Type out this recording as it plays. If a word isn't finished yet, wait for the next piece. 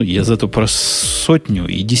Я зато про сотню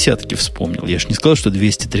и десятки вспомнил. Я ж не сказал, что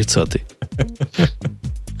 230-й.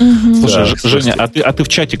 Слушай, Женя, а ты в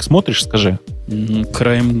чатик смотришь, скажи?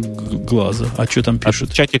 Краем глаза. А что там пишут?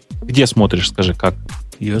 В чатик где смотришь, скажи, как?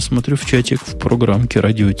 Я смотрю в чатик в программке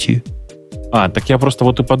Радио Ти. Так я просто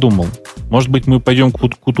вот и подумал. Может быть, мы пойдем к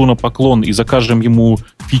Куту на поклон и закажем ему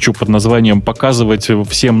фичу под названием «Показывать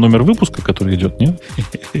всем номер выпуска», который идет, нет?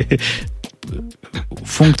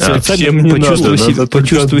 Функция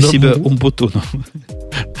 «Почувствуй себя умпутуном».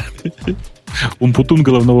 Умпутун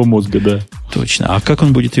головного мозга, да. Точно. А как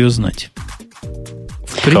он будет ее знать?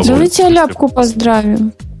 Давайте Ляпку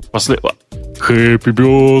поздравим. Happy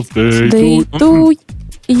birthday to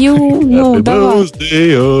you. Ну, давай.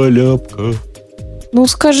 Ляпка. Ну,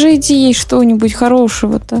 скажите ей что-нибудь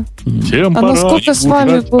хорошего-то. Она сколько с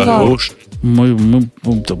вами была?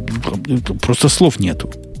 Просто слов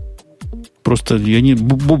нету. Просто я не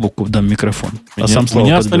Бобуку дам микрофон.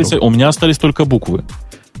 У меня остались только буквы.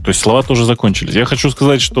 То есть слова тоже закончились. Я хочу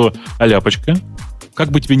сказать, что Аляпочка, как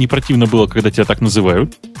бы тебе не противно было, когда тебя так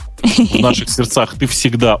называют, в наших сердцах ты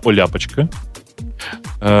всегда Оляпочка.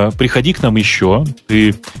 Приходи к нам еще.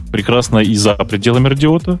 Ты прекрасна и за пределами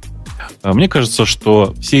радиота. Мне кажется,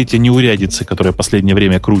 что все эти неурядицы, которые в последнее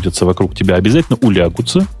время крутятся вокруг тебя, обязательно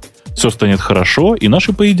улягутся. Все станет хорошо, и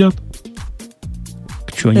наши поедят.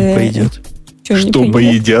 Чего они поедят? Что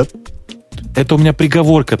поедят? Это у меня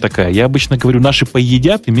приговорка такая. Я обычно говорю «наши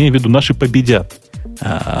поедят», имея в виду «наши победят».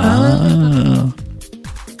 А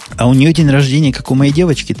у нее день рождения, как у моей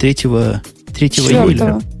девочки, 3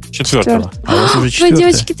 июля. 4. А у вас уже 4. У моей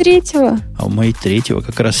девочки 3. А у моей 3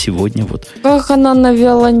 как раз сегодня вот. Как она на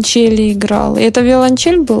виолончели играла. И это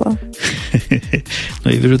виолончель была?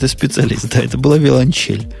 Ну, я вижу, ты специалист. Да, это была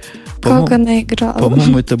виолончель. Как она играла?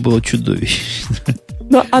 По-моему, это было чудовищно.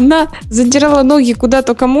 Но она задирала ноги куда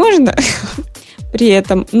только можно при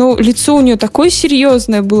этом. Но лицо у нее такое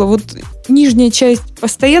серьезное было. Вот нижняя часть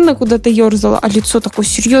постоянно куда-то ерзала, а лицо такое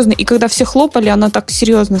серьезное. И когда все хлопали, она так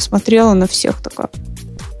серьезно смотрела на всех. Такая.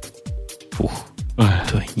 Фух,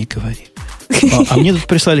 той не говори. А мне тут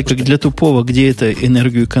прислали, как для тупого, где это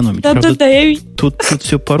энергию экономить. Правда, тут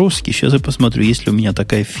все по-русски. Сейчас я посмотрю, есть ли у меня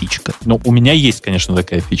такая фичка. Ну, у меня есть, конечно,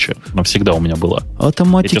 такая фича. Она всегда у меня была.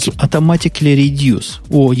 Automatically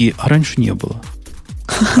reduce. А раньше не было.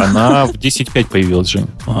 Она в 10.5 появилась, Жень.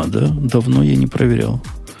 Да? Давно я не проверял.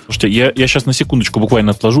 Слушайте, я сейчас на секундочку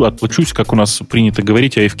буквально отлучусь, как у нас принято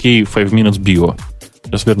говорить, AFK 5 minutes bio.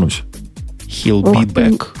 Сейчас вернусь. He'll be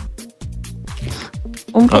back.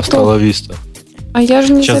 Асталависта. А я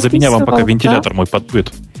же не сейчас за меня вам пока вентилятор мой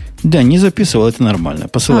поддует. Да, не записывал, это нормально.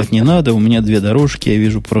 Посылать не надо, у меня 2 дорожки, я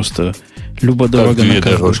вижу просто любо-дорого на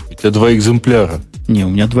каждую. Дорожки? У тебя 2 экземпляра. Не, у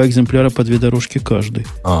меня 2 экземпляра по 2 дорожки каждый.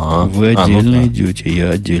 Вы отдельно идете, я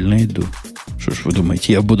отдельно иду. Что ж вы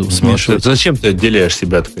думаете, я буду смешивать? Зачем ты отделяешь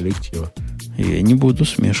себя от коллектива? Я не буду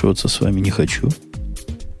смешиваться с вами, не хочу.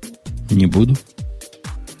 Не буду.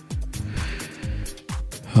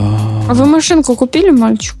 А вы машинку купили,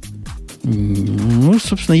 мальчик? Ну,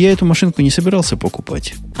 собственно, я эту машинку не собирался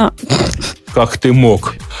покупать. Как ты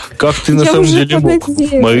мог? Как ты на самом деле мог?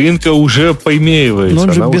 Маринка уже поимеивается.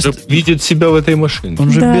 Она уже видит себя в этой машине.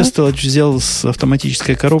 Он же бестолочь взял с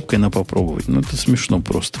автоматической коробкой на попробовать. Ну, это смешно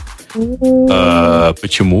просто.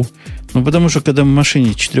 Почему? Ну, потому что, когда в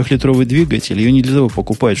машине 4-литровый двигатель, ее не для того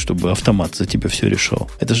покупают, чтобы автомат за тебя все решал.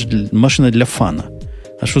 Это же машина для фана.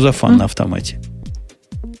 А что за фан на автомате?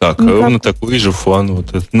 Так, ровно такой же фан.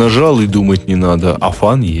 Вот это. Нажал и думать не надо, а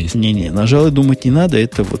фан есть. Не-не, нажал и думать не надо.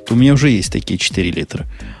 Это вот у меня уже есть такие 4 литра.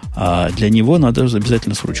 А для него надо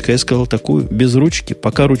обязательно с ручкой. Я сказал такую, без ручки.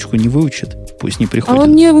 Пока ручку не выучит, пусть не приходит. А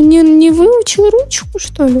он не выучил ручку,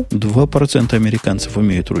 что ли? 2% американцев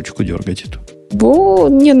умеют ручку дергать эту.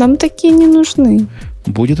 Не, нам такие не нужны.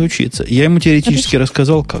 Будет учиться. Я ему теоретически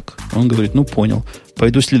рассказал, как. Он говорит, понял.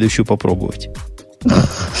 Пойду следующую попробовать.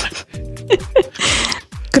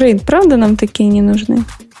 Крейн, правда нам такие не нужны?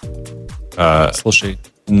 Слушай,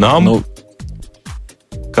 нам?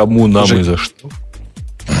 Кому нам и за что?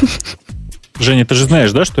 Женя, ты же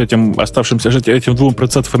знаешь, да, что этим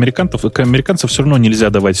 2% американцев все равно нельзя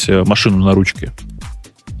давать машину на ручке.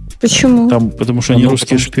 Почему? Потому что они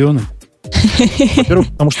русские шпионы. Во-первых,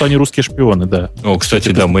 потому что они русские шпионы, да. Кстати,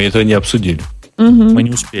 да, мы это не обсудили. Мы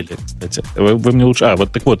не успели, кстати. Вы мне лучше...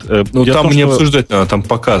 так вот. Там не обсуждать надо, там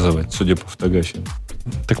показывать, судя по фотографиям.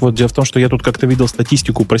 Так вот, дело в том, что я тут как-то видел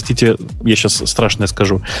статистику, простите, я сейчас страшное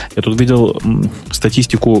скажу. Я тут видел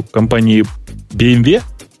статистику компании BMW,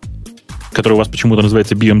 которая у вас почему-то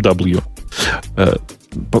называется BMW,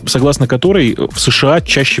 согласно которой в США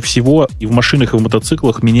чаще всего и в машинах, и в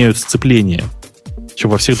мотоциклах меняют сцепление, чем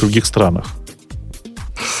во всех других странах.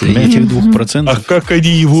 Среди этих 2%. А как они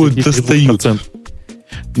его достают?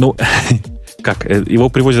 Ну, как? Его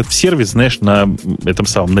привозят в сервис, знаешь, на этом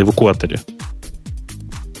самом, на эвакуаторе.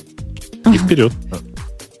 И вперед.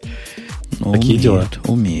 Ну, такие дела.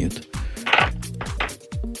 Умеют.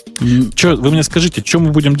 Че, вы мне скажите, что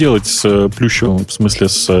мы будем делать с Плющевым, в смысле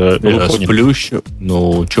с Плющевым?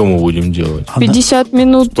 Ну, что мы будем делать? 50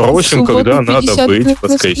 минут. Спросим, когда надо быть в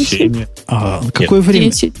воскресенье. Какое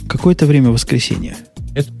время? Какое-то время воскресенья.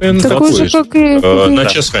 Это такой же, как и... На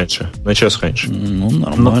час раньше. Ну,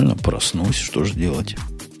 нормально, проснусь, что же делать?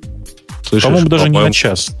 Слышишь, по-моему, даже не на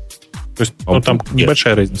час. То есть, там нет.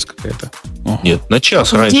 небольшая разница какая-то. Нет, на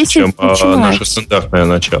час раньше, чем наше стандартное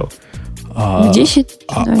начало. В 10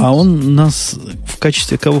 а он нас в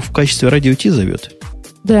качестве кого? В качестве радио Ти зовет?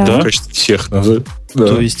 Да. В качестве всех назовет. Да.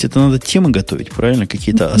 То есть это надо темы готовить, правильно?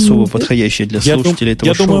 Какие-то особо подходящие для слушателей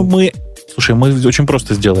этого шоу? Я думаю, Слушай, мы очень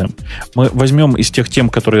просто сделаем. Мы возьмем из тех тем,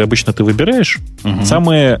 которые обычно ты выбираешь,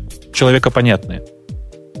 самые человекопонятные.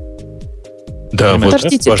 Да, вот,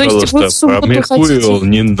 подождите, пожалуйста, про Меркуриал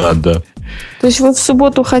не надо. То есть вы в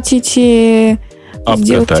субботу хотите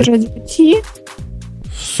сделать радио Ти?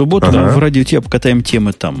 В субботу в радио Ти обкатаем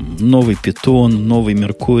темы там новый Питон, новый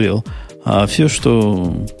Меркуриал, а все,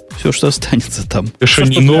 что останется там. Все, что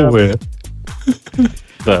не новое.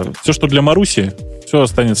 Да, все, что для Маруси, все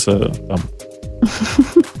останется там.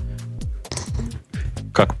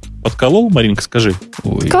 Как? Подколол, Маринка, скажи?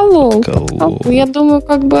 Ой, подколол. Я думаю,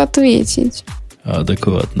 как бы ответить.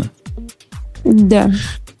 Адекватно. Да.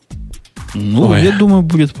 Ну, я думаю,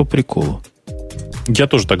 будет по приколу. Я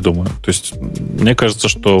тоже так думаю. То есть, мне кажется,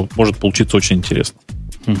 что может получиться очень интересно.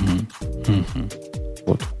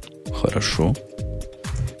 Вот. Хорошо.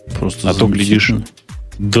 Просто а то глядишь.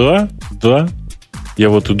 Да. Я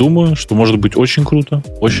вот и думаю, что может быть очень круто.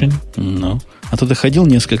 Очень. Ну. А то ты ходил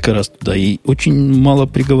несколько раз туда и очень мало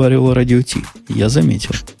приговаривал радио Ти. Я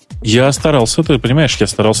заметил. Я старался, ты понимаешь,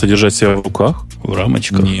 держать себя в руках. В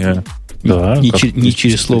рамочках. Не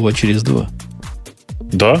через слово, а через два.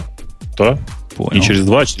 Да. Понял. Не через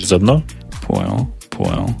два, а через одно. Понял.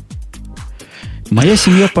 Моя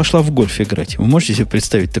семья пошла в гольф играть. Вы можете себе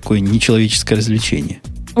представить такое нечеловеческое развлечение?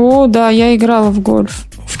 О, да, я играла в гольф.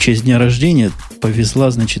 В честь дня рождения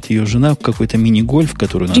повезла, значит, ее жена в какой-то мини-гольф,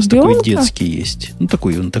 который у нас такой детский есть. Ну,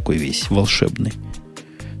 он такой весь волшебный.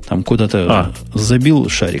 Там куда-то забил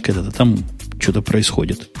шарик этот, там что-то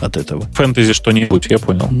происходит от этого. Фэнтези что-нибудь, я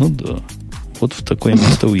понял. Ну да. Вот в такое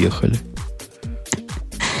место уехали.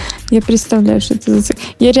 Я представляю, что это за...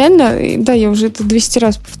 Я реально, да, я уже это 200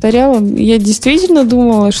 раз повторяла, я действительно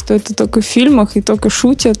думала, что это только в фильмах и только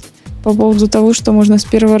шутят по поводу того, что можно с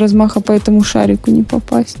первого размаха по этому шарику не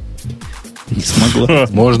попасть. Не смогла.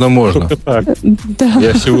 Можно. Да.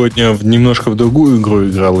 Я сегодня немножко в другую игру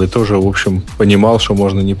играл и тоже, в общем, понимал, что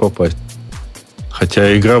можно не попасть.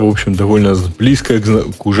 Хотя игра, в общем, довольно близкая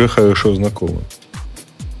к уже хорошо знакомой.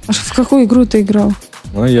 А в какую игру ты играл?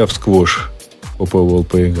 Я в сквош попробовал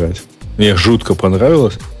поиграть. Мне жутко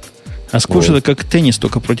понравилось. А сквош это как теннис,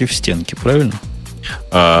 только против стенки, правильно?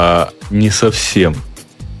 Не совсем.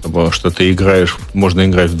 Потому что ты играешь, можно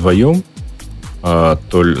играть вдвоем,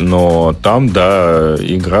 но там, да,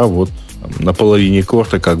 игра вот на половине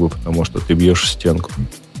корта, как бы, потому что ты бьешь в стенку.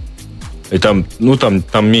 И там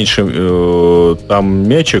меньше, там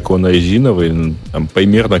мячик, он резиновый, там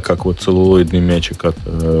примерно как вот целлулоидный мячик от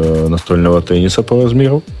настольного тенниса по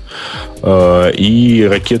размеру. И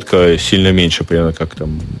ракетка сильно меньше, примерно как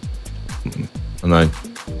там, она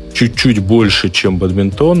чуть-чуть больше, чем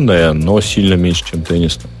бадминтонная, но сильно меньше, чем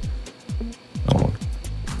теннисная. Вот.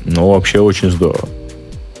 Но вообще очень здорово.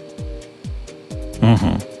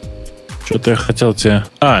 Угу. Что-то я хотел тебе...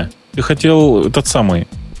 ты хотел этот самый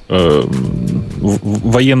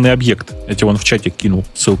военный объект. Я тебе вон в чатик кинул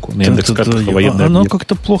ссылку на Яндекс.Картах на военный оно объект.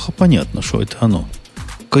 как-то плохо понятно, что это оно.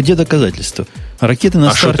 Где доказательства? Ракеты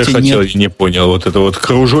на старте что ты хотел? Я не понял. Вот это вот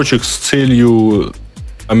кружочек с целью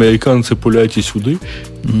американцы пуляйте сюда.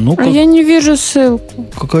 Я не вижу ссылку.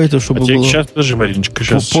 Какая-то, чтобы была... Сейчас, подожди, Мариночка,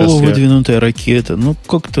 полувыдвинутая ракета.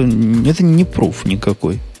 Как-то... Это не пруф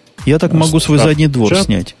никакой. Я так могу свой задний двор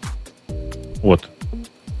снять. Вот.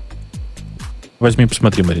 Возьми,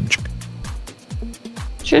 посмотри, Мариночка.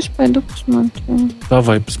 Сейчас пойду посмотрю.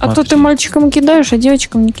 Давай, посмотри. А то ты мальчикам кидаешь, а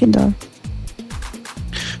девочкам не кидаешь.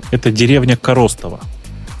 Это деревня Коростова.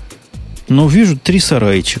 Вижу 3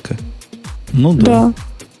 сарайчика. Да.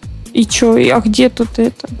 И что? А где тут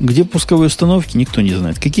это? Где пусковые установки, никто не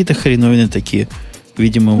знает. Какие-то хреновины такие.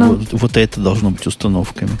 видимо, вот это должно быть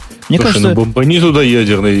установками. Мне кажется, ну бомбани туда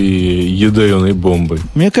ядерной бомбой.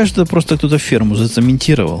 Мне кажется, просто кто-то ферму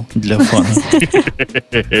зацементировал для фана.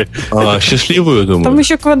 Счастливую, думаю. Там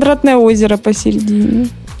еще квадратное озеро посередине.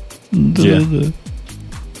 Да.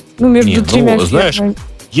 Ну, между тремя фермами. Знаешь,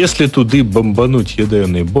 если туды бомбануть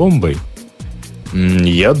ядерной бомбой,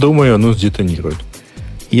 я думаю, оно сдетонирует.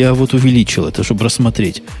 Я вот увеличил это, чтобы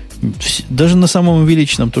рассмотреть. Даже на самом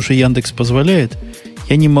увеличенном, то, что Яндекс позволяет,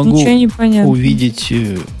 я не могу увидеть...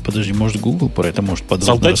 Подожди, может, Google про это может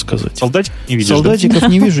подробно рассказать. Солдатиков не видишь? Солдатиков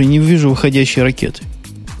не вижу, и не вижу выходящие ракеты.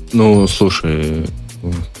 Ну, слушай,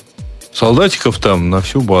 солдатиков там на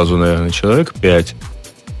всю базу, наверное, человек 5.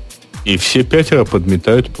 И все 5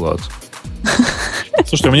 подметают плац.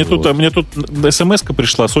 Слушайте, мне тут смс-ка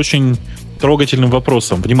пришла с очень трогательным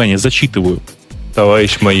вопросом. Внимание, зачитываю.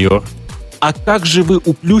 Товарищ майор. А как же вы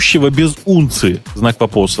у Плющева без унции? Знак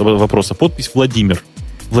вопроса. Подпись Владимир.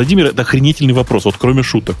 Владимир, это охренительный вопрос, вот кроме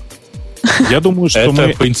шуток. Я думаю, что это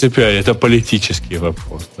принципиально, это политический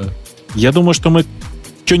вопрос. Да? Я думаю, что мы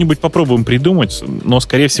что-нибудь попробуем придумать, но,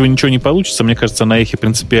 скорее всего, ничего не получится. Мне кажется, на эхе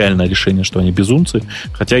принципиальное решение, что они без унции,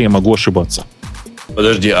 хотя я могу ошибаться.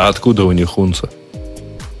 Подожди, а откуда у них унца?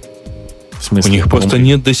 В смысле? У них просто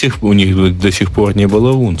нет до сих пор не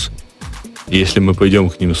было унции. Если мы пойдем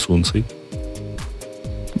к ним с унцией.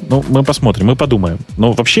 Ну, мы посмотрим, мы подумаем.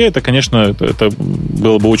 Но вообще это, конечно, это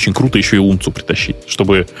было бы очень круто еще и унцу притащить,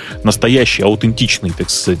 чтобы настоящий, аутентичный, так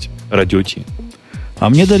сказать, радио Ти. А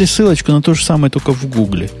мне дали ссылочку на то же самое, только в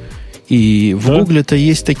Гугле. И в Гугле-то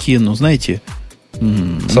есть такие, ну, знаете,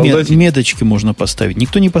 меточки можно поставить.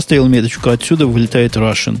 Никто не поставил меточку, отсюда вылетает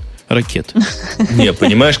Russian ракет. Не,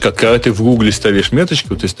 понимаешь, когда ты в Гугле ставишь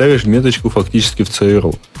меточку, ты ставишь меточку фактически в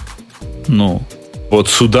ЦРУ. Ну. Вот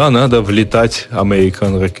сюда надо влетать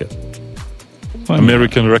American Rocket.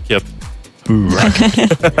 American Rocket.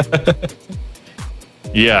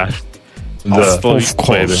 Yeah. Да. Of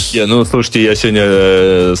course. Ну, слушайте, я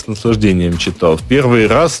сегодня с наслаждением читал. В первый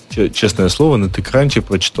раз, честное слово, на TechCrunch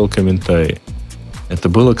прочитал комментарий. Это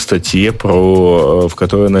было к статье, в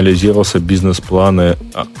которой анализировался бизнес-планы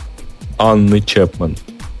Анны Чепман.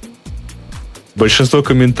 Большинство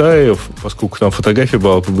комментариев, поскольку там фотография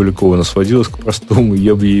была опубликована, сводилось к простому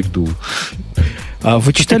 «я бы ей вдул». А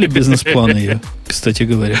вы читали бизнес-план ее, кстати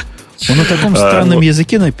говоря? Он на таком странном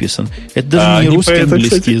языке написан. Это даже не русский,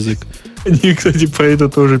 английский язык. Они, кстати, про это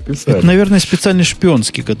тоже писали. Это, наверное, специальный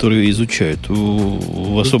шпионский, который изучают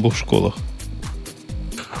в особых школах.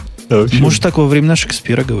 Да, может, так во времена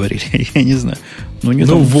Шекспира говорили, я не знаю. Но не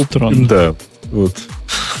там странно. Да, вот.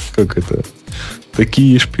 Как это?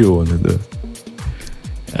 Такие шпионы, да.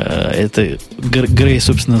 Это Грей,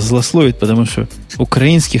 собственно, злословит, потому что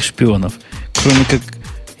украинских шпионов, кроме как,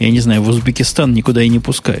 я не знаю, в Узбекистан никуда и не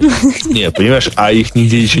пускают. Не, понимаешь, а их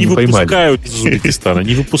нигде еще не поймали. Не выпускают из Узбекистана,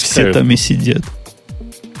 не выпускают. Все там и сидят.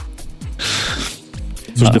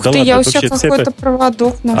 Слушайте, я у себя какой-то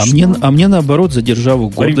проводок нашел. А мне наоборот, за державу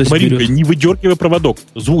гордость Маринка, берет. не выдергивай проводок.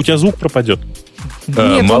 У тебя звук пропадет.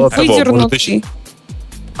 Нет, мало он того, выдернутый.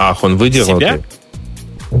 Ах, он выдернутый? Себя?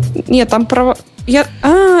 Нет, там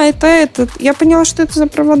это этот. Я поняла, что это за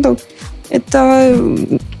проводок. Это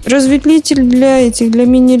разветвитель для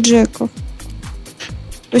мини-джеков.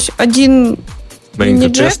 То есть один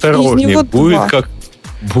мини-джек, из него два.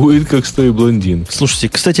 Будет как с той блондинкой. Слушайте,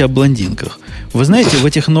 кстати, о блондинках. Вы знаете, в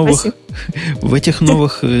этих новых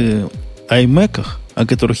iMac'ах, о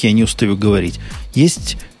которых я не устаю говорить,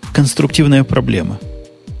 есть конструктивная проблема.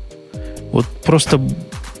 Вот просто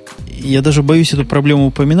я даже боюсь эту проблему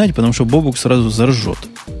упоминать, потому что Бобук сразу заржет.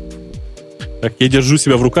 Так, я держу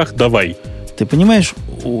себя в руках, давай. Ты понимаешь,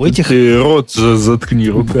 у этих... Ты рот заткни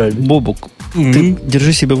руками. Бобук, ты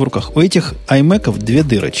держи себя в руках. У этих iMac'ов 2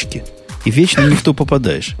 дырочки. И вечно не в то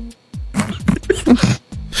попадаешь.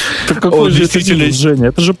 Так какой же это минус, Женя?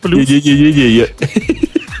 Это же плюс. Не-не-не.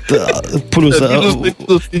 Плюс.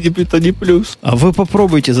 Это не плюс. А вы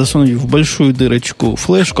попробуйте засунуть в большую дырочку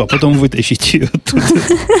флешку, а потом вытащить ее оттуда.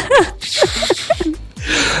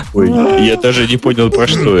 Ой, я даже не понял, про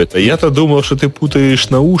что это. Я-то думал, что ты путаешь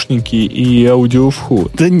наушники и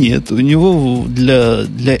аудиовход. Да нет, у него для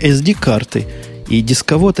SD-карты и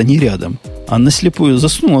дисковод они рядом. А на слепую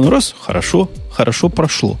засунул, раз, хорошо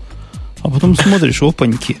прошло. А потом смотришь,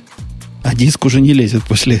 опаньки. А диск уже не лезет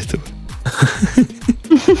после этого.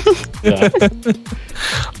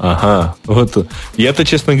 Ага. Вот. Я-то,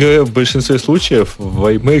 честно говоря, в большинстве случаев в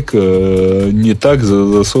iMac не так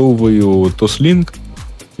засовываю TOS-Link.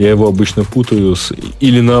 Я его обычно путаю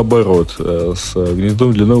или наоборот, с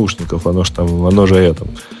гнездом для наушников. Оно же рядом.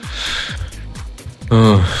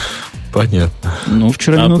 Понятно. Ну,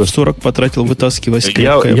 вчера минут 40 потратил, вытаскивая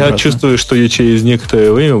скрепкой Я чувствую, что я через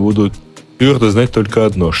некоторое время буду твердо знать только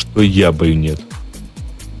одно, что я нет.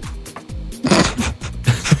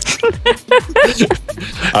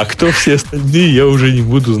 А кто все остальные, я уже не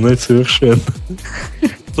буду знать совершенно.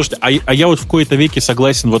 Слушайте, а я вот в кои-то веке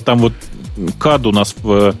согласен, вот там вот Кад у нас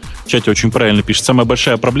в чате очень правильно пишет, самая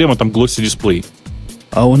большая проблема там глосси дисплей.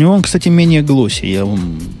 А у него он, кстати, менее глосси.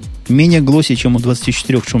 Менее глосси, чем у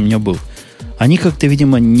 24, что у меня был. Они как-то,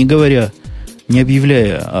 видимо, не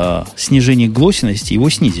объявляя о снижении глоссиности, его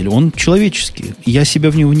снизили. Он человеческий. Я себя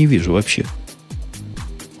в него не вижу вообще.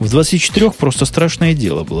 В 24 просто страшное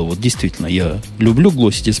дело было. Вот действительно, я люблю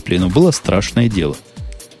глосси дисплей, но было страшное дело.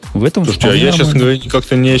 В этом Слушайте, я, честно говоря,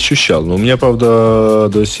 как-то не ощущал. Но у меня, правда,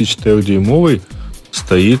 24-дюймовый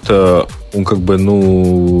стоит, он как бы,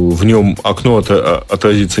 в нем окно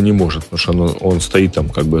отразиться не может, потому что он стоит там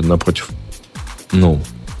как бы напротив,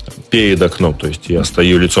 перед окном. То есть я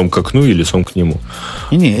стою лицом к окну и лицом к нему.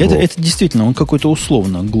 Это действительно, он какой-то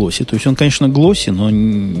условно глосси. То есть он, конечно, глосси, но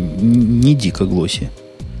не дико глосси.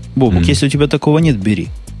 Бобук, если у тебя такого нет, бери.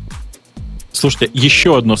 Слушайте,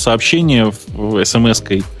 еще одно сообщение в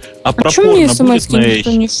смс-кой. А про порно будет на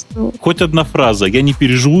эхе. Хоть одна фраза. Я не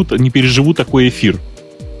переживу такой эфир.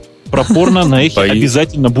 Про порно на эхе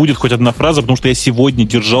обязательно будет хоть одна фраза, потому что я сегодня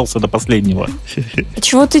держался до последнего. А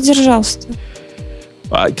чего ты держался-то?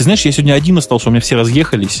 Ты знаешь, я сегодня один остался, у меня все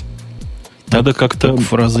разъехались. Надо как-то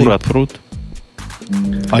фразы пруд.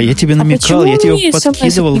 А я тебе намекал, я тебе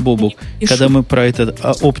подкидывал, Бобук, когда мы про этот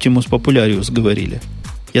Optimus Popularius говорили.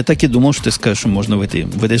 Я так и думал, что ты скажешь, что можно в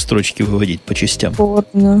этой строчке выводить по частям. Вот,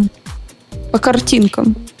 да. По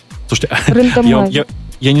картинкам. Слушайте,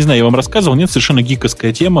 я не знаю, я вам рассказывал, нет, совершенно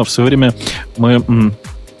гиковская тема. В свое время мы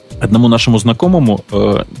одному нашему знакомому,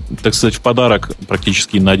 так сказать, в подарок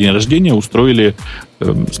практически на день рождения устроили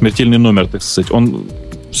смертельный номер, так сказать. Он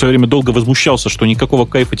в свое время долго возмущался, что никакого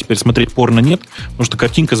кайфа теперь смотреть порно нет, потому что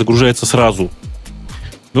картинка загружается сразу.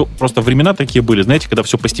 Просто времена такие были, знаете, когда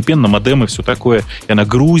все постепенно, модемы, все такое, и она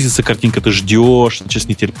грузится, картинка ты ждешь, с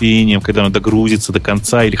нетерпением, когда она догрузится до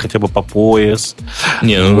конца или хотя бы по пояс.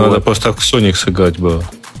 Надо просто в Sonic сыграть было.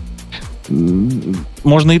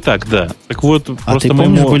 Можно и так, да. Так вот, ты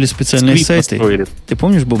помнишь, были специальные сайты? Настроили. Ты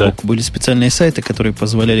помнишь, Бобок, да. Были специальные сайты, которые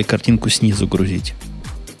позволяли картинку снизу грузить?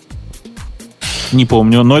 Не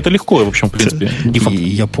помню, но это легко, в общем, в принципе.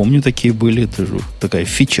 Я помню, такие были, это же такая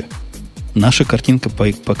фича. Наша картинка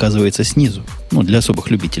показывается снизу. Для особых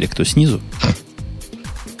любителей, кто снизу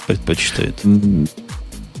предпочитает.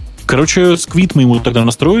 Короче, сквит мы ему тогда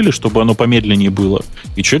настроили, чтобы оно помедленнее было.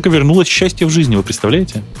 И человека вернулось счастье в жизни, вы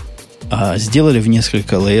представляете? А сделали в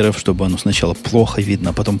несколько лейеров, чтобы оно сначала плохо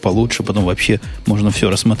видно, а потом получше, потом вообще можно все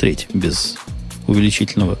рассмотреть без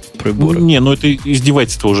увеличительного прибора. Это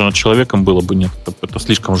издевательство уже над человеком было бы. Нет, это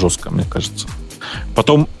слишком жестко, мне кажется.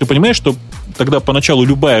 Потом, ты понимаешь, что тогда поначалу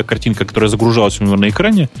любая картинка, которая загружалась у него на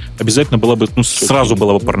экране, обязательно была бы, сразу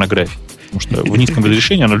была бы порнография. Потому что в низком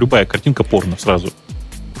разрешении она любая картинка порно сразу.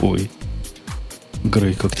 Ой.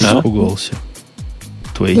 Грей, как ты испугался.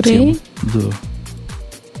 Твоей темы. Да.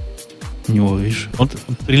 У него, видишь... Он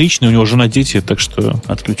приличный, у него жена, дети, так что...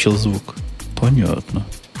 Отключил звук. Понятно.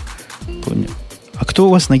 А кто у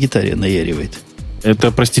вас на гитаре наяривает?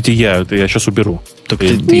 Это, простите, я сейчас уберу. Так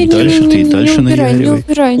ты дальше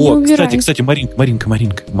наяривай. Не убирай. Кстати, Маринка.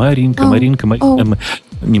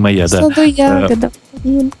 Не моя, да. Ягода.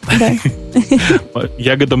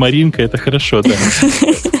 Ягода Маринка, это хорошо, да.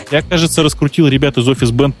 Я, кажется, раскрутил ребят из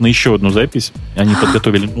Office Band на еще одну запись. Они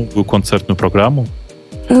подготовили новую концертную программу.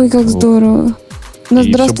 Ой, как здорово.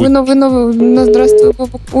 Здравствуй, здравствуй,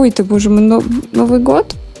 Бобок. Ой, ты, боже мой, Новый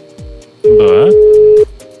год? Да.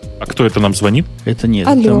 А кто это нам звонит? Это нет,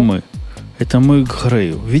 это мы. Это мы к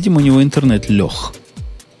Грею. Видимо, у него интернет лег.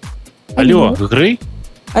 Алло, Грей?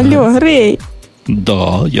 Алло, Грей.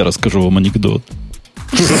 Да, я расскажу вам анекдот.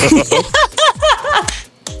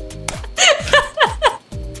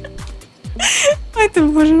 Ой, ты,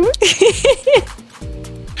 боже мой.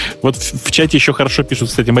 Вот в чате еще хорошо пишут,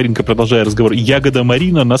 кстати, Маринка, продолжая разговор. Ягода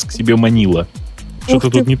Марина нас к себе манила.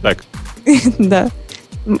 Что-то тут не так. Да,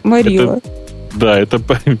 Марила. Это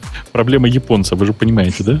проблема японца, вы же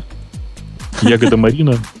понимаете, да? Ягода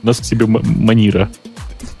Марина нас к себе манира.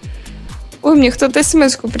 Ой, мне кто-то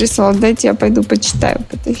смс-ку прислал. Дайте я пойду почитаю,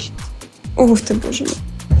 потащить. Ух ты, боже мой.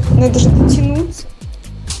 Надо же дотянуться.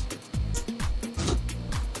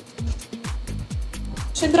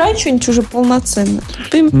 Играй что-нибудь уже полноценно.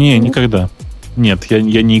 Не, никогда. Нет,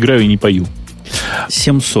 я не играю и не пою.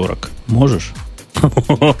 7:40. Можешь?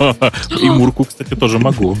 И Мурку, кстати, тоже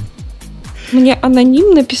могу. Мне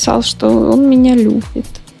аноним написал, что он меня любит.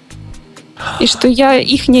 И что я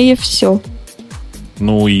ихнее все.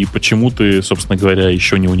 Ну и почему ты, собственно говоря,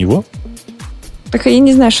 еще не у него? Так я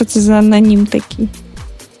не знаю, что это за аноним такие.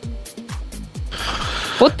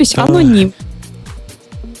 Подпись аноним.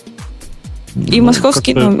 И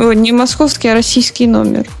московский номер. Не московский, а российский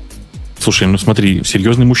номер. Слушай, ну смотри,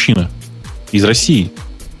 серьезный мужчина. Из России.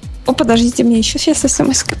 О, подождите, мне еще сейчас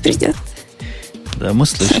смс-ка придет. Да, мы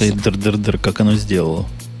слышали дыр-дыр-дыр, как оно сделало.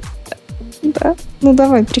 Да, ну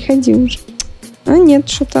давай, приходи уже. А нет,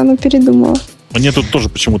 что-то оно передумало. Мне тут тоже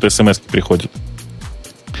почему-то смс-ки приходят.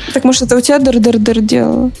 Так может это у тебя дыр-дыр-дыр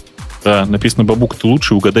делало? Да, написано: бабук, ты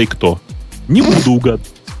лучший, угадай кто. Не буду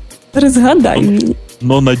угадывать. Разгадай меня.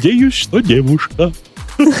 Но надеюсь, что девушка.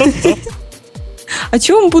 А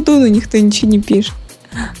чего Умпутуну никто ничего не пишет?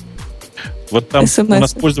 Вот там у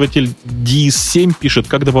нас пользователь DS7 пишет,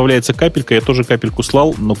 как добавляется капелька. Я тоже капельку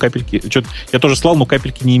слал, но капельки... Я тоже слал, но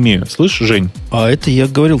капельки не имею. Слышишь, Жень? А это я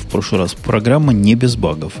говорил в прошлый раз. Программа не без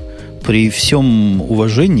багов. При всем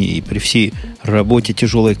уважении и при всей работе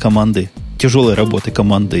тяжелой работы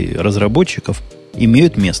команды разработчиков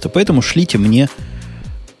имеют место. Поэтому шлите мне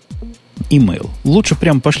имейл. Лучше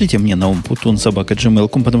прям пошлите мне на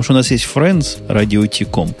umputun@gmail.com, потому что у нас есть friends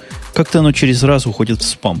radio.com. Как-то оно через раз уходит в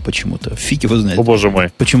спам почему-то. Фиг его знает. О, боже мой.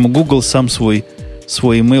 Почему Google сам свой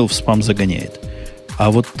имейл в спам загоняет. А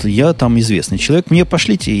вот я там известный человек. Мне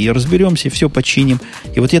пошлите, и разберемся, все починим.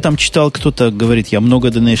 И вот я там читал, кто-то говорит, я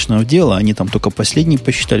много донейшенов делал, они там только последний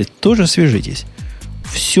посчитали. Тоже свяжитесь.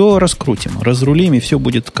 Все раскрутим, разрулим, и все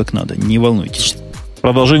будет как надо. Не волнуйтесь.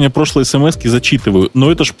 Продолжение прошлой смс-ки зачитываю.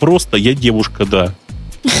 Но это ж просто я девушка, да.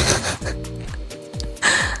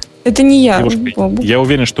 Это не я. Девушка, я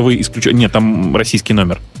уверен, что вы исключительная... Нет, там российский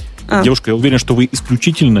номер. Девушка, я уверен, что вы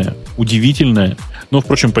исключительная, удивительная, но,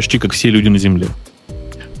 впрочем, почти как все люди на Земле.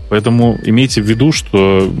 Поэтому имейте в виду,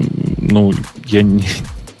 что, я не...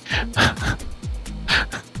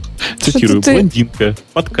 Цитирую, блондинка,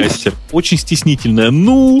 подкастер, очень стеснительная.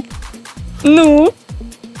 Ну,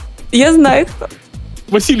 я знаю, кто.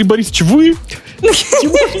 Василий Борисович, вы?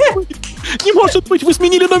 Не может быть, вы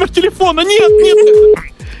сменили номер телефона. Нет.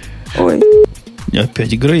 Ой.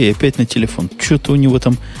 Опять игра и опять на телефон. Что-то у него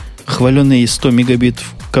там хваленные 100 мегабит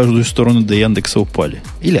в каждую сторону до Яндекса упали.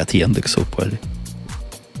 Или от Яндекса упали.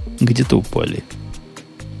 Где-то упали.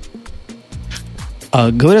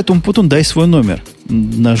 А говорят, Умпутун, дай свой номер.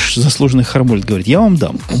 Наш заслуженный Хармольд говорит, я вам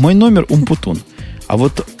дам. Мой номер Умпутун. А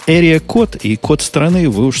вот area-код и код страны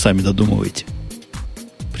вы уж сами додумываете.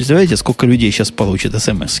 Представляете, сколько людей сейчас получат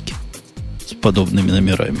смс-ки с подобными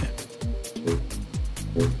номерами?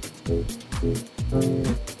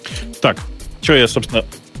 Так, что я, собственно,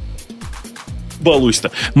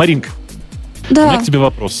 балуюсь-то? Маринка, да. У меня к тебе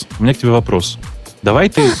вопрос. Давай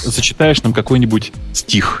ты зачитаешь нам какой-нибудь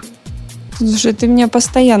стих. Слушай, ты меня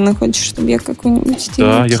постоянно хочешь, чтобы я какой-нибудь стих...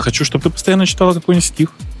 Да, я хочу, чтобы ты постоянно читала какой-нибудь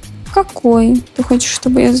стих. Какой? Ты хочешь,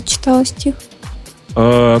 чтобы я зачитала стих?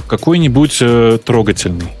 Какой-нибудь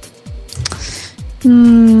трогательный.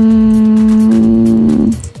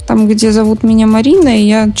 Там, где зовут меня Марина, и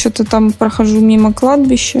я что-то там прохожу мимо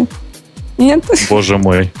кладбища. Нет? Боже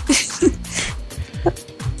мой.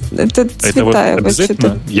 Это святая. Это вот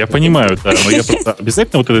обязательно? Я понимаю, да, но я просто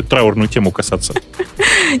обязательно вот эту траурную тему касаться?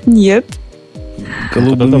 Нет.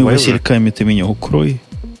 Голубыми васильками ты меня укрой,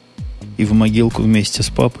 и в могилку вместе с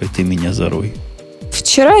папой ты меня зарой.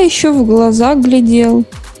 Вчера еще в глаза глядел,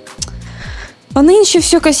 а нынче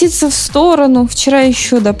все косится в сторону. Вчера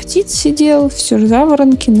еще до птиц сидел, все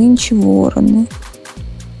жаворонки, нынче вороны.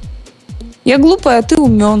 Я глупая, а ты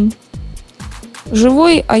умен.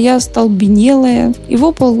 Живой, а я остолбенелая. И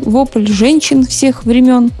вопль женщин всех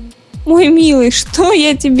времен. Мой милый, что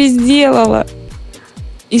я тебе сделала?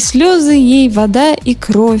 И слезы ей вода и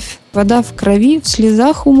кровь. Вода в крови, в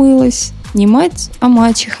слезах умылась. Не мать, а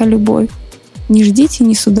мачеха любовь. Не ждите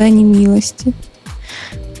ни суда, ни милости.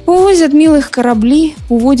 Увозят милых корабли,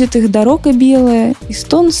 уводят их дорога белая, и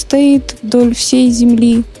стон стоит вдоль всей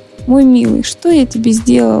земли. Мой милый, что я тебе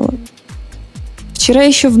сделала? Вчера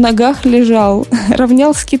еще в ногах лежал,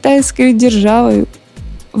 равнял с китайской державой.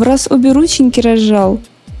 Враз обе рученьки разжал,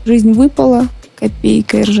 жизнь выпала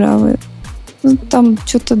копейкой ржавой. Ну, там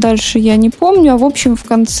что-то дальше я не помню, а в общем в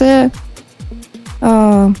конце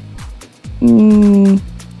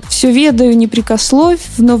все ведаю, не прикословь,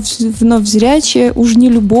 вновь зрячая, уж не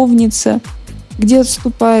любовница. Где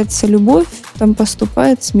отступается любовь, там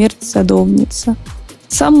поступает смерть садовница.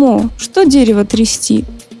 Само, что дерево трясти?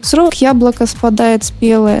 Срок яблоко спадает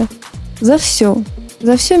спелое. За все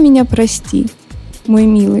меня прости, мой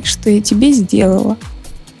милый, что я тебе сделала.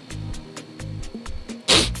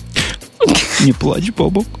 Не плачь,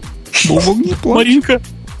 Бобок. Бобок, не плачь. Маринка,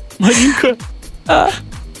 Маринка,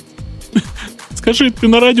 скажи, ты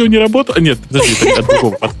на радио не работал? Нет, подожди, от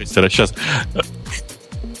другого подкастера. Сейчас.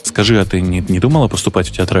 Скажи, а ты не думала поступать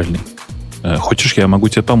в театральный? Хочешь, я могу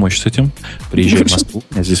тебе помочь с этим? Приезжай в Москву,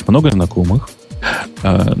 у меня здесь много знакомых.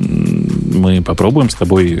 Мы попробуем с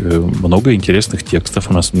тобой много интересных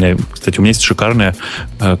текстов. У меня есть шикарная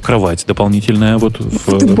кровать дополнительная.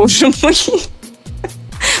 Ты, боже мой.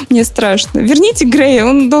 Мне страшно. Верните Грея,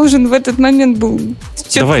 он должен в этот момент был...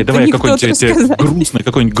 Давай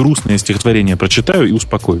какое-нибудь грустное стихотворение прочитаю и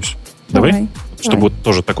успокоюсь. Давай? Чтобы вот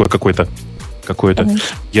тоже такое какое-то...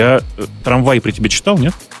 Я «Трамвай» при тебе читал,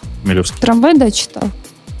 нет? Милевский. «Трамвай», да, читал.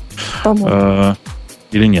 По-моему.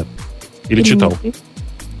 Или нет? Или читал?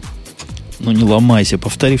 Ну, не ломайся,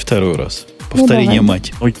 повтори второй раз. Повторение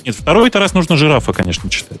мать. Нет, второй-то раз нужно «Жирафа», конечно,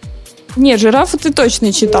 читать. Нет, «Жирафа» ты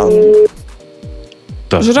точно читал.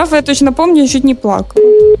 Да. «Жирафа» я точно помню, я чуть не плакала.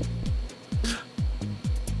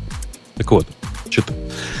 Так вот, что-то.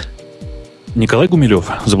 Николай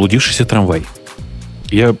Гумилев, «Заблудившийся трамвай».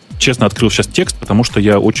 Я честно открыл сейчас текст, потому что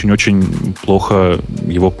я очень-очень плохо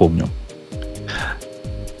его помню.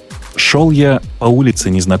 Шел я по улице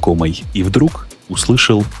незнакомой, и вдруг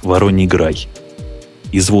услышал вороний грай.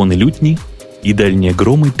 И звоны лютни, и дальние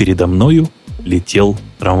громы передо мною летел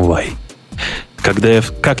трамвай.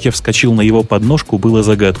 Как я вскочил на его подножку, было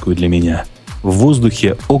загадкой для меня. В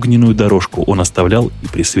воздухе огненную дорожку он оставлял и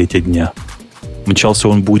при свете дня. Мчался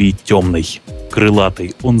он бурей темной,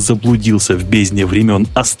 крылатой, он заблудился в бездне времен.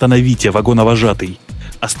 Остановите, вагоновожатый!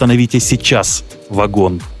 Остановите сейчас,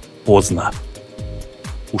 вагон! Поздно!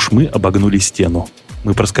 Уж мы обогнули стену.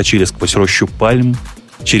 Мы проскочили сквозь рощу пальм,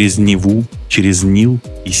 через Неву, через Нил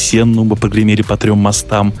и Сенну мы прогремели по 3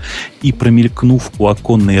 мостам, и, промелькнув у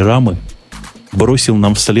оконной рамы, бросил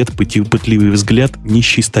нам вслед пытливый взгляд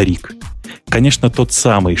нищий старик. Конечно, тот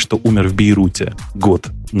самый, что умер в Бейруте год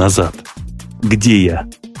назад. Где я?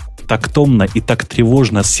 Так томно и так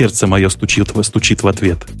тревожно сердце мое стучит в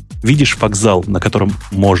ответ. Видишь вокзал, на котором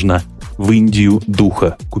можно в Индию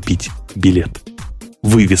духа купить билет?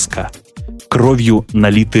 Вывеска. Кровью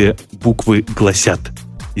налитые буквы гласят: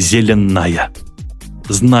 «Зеленая».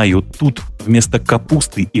 Знаю, тут вместо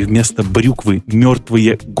капусты и вместо брюквы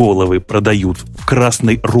мертвые головы продают в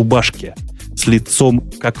красной рубашке с лицом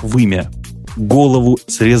как вымя. Голову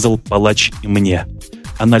срезал палач и мне.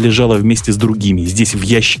 Она лежала вместе с другими, здесь в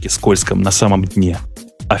ящике скользком на самом дне.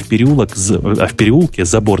 А в переулке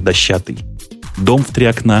забор дощатый. Дом в 3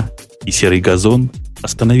 окна и серый газон.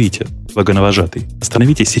 Остановите, вагоновожатый,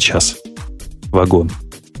 остановите сейчас. Вагон.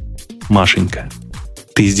 Машенька,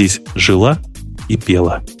 ты здесь жила и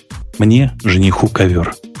пела. Мне, жениху,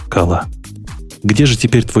 ковер кала. Где же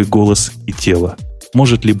теперь твой голос и тело?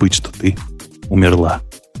 Может ли быть, что ты умерла?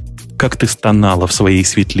 Как ты стонала в своей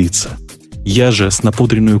светлице. Я же с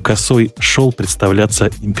напудренную косой шел представляться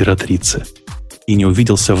императрице. И не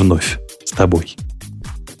увиделся вновь с тобой.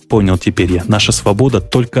 Понял теперь я, наша свобода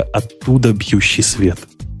только оттуда бьющий свет.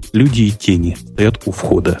 Люди и тени стоят у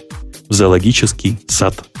входа в зоологический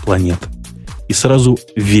сад планет. И сразу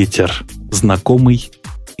ветер, знакомый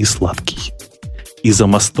и сладкий. И за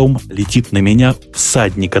мостом летит на меня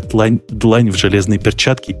всадника длань в железной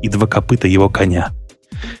перчатке и 2 копыта его коня.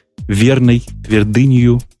 Верной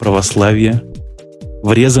твердынью православия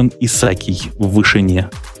врезан Исакий в вышине.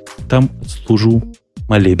 Там служу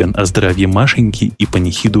молебен о здравии Машеньки и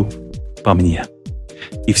панихиду по мне.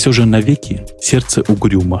 И все же навеки сердце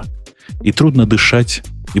угрюмо, и трудно дышать,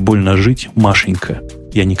 и больно жить, Машенька.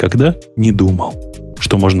 Я никогда не думал,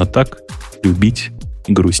 что можно так любить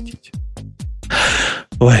и грустить.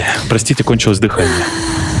 Ой, простите, кончилось дыхание.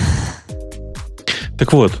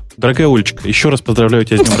 Так вот, дорогая Олечка, еще раз поздравляю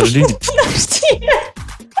тебя с днем рождения. Подожди.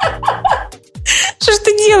 Что ж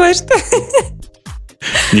ты делаешь-то?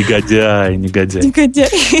 Негодяй.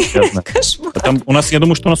 Кошмар. А там у нас, я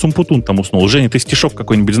думаю, что у нас Умпутун там уснул. Женя, ты стишок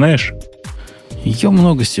какой-нибудь знаешь? Я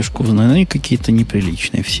много стишков знаю, они какие-то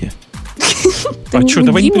неприличные все. А что,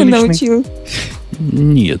 давай неприличные?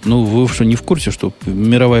 Нет, ну вы что, не в курсе, что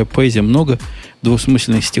мировая поэзия много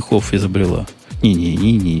двусмысленных стихов изобрела?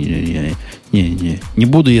 Не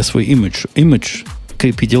буду я свой имидж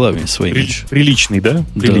крепи делами свой имидж. Приличный, да?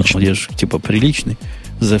 Приличный. Да, я же типа приличный.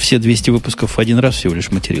 За все 200 выпусков 1 раз всего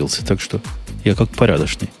лишь матерился, так что я как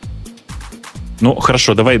порядочный. Ну,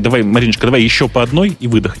 хорошо, давай, Мариночка, давай еще по одной и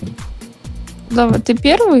выдохнем. Давай, ты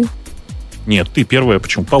первый? Нет, ты первая,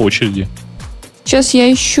 почему? По очереди. Сейчас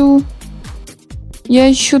я ищу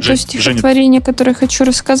то стихотворение, которое хочу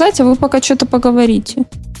рассказать, а вы пока что-то поговорите.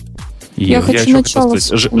 Я хочу начало.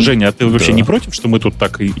 Женя, а ты вообще не против, что мы тут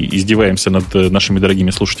так издеваемся над нашими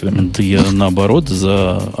дорогими слушателями? Да я, наоборот,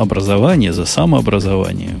 за образование, за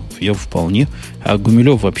самообразование. Я вполне. А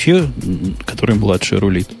Гумилев вообще, который младший,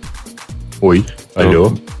 рулит. Ой,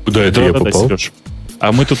 алло. Куда это я попал? Сереж.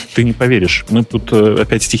 А мы тут, ты не поверишь, мы тут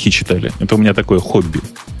опять стихи читали. Это у меня такое хобби.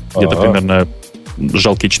 Где-то примерно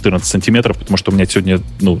жалкие 14 сантиметров, потому что у меня сегодня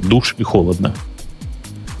душ и холодно.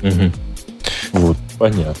 Угу. Вот,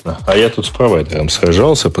 понятно. А я тут с провайдером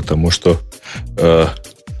сражался, потому что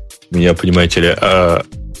меня, понимаете ли,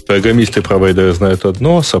 программисты и провайдеры знают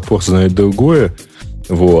одно, саппорт знает другое,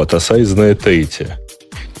 вот, а сайт знает третье.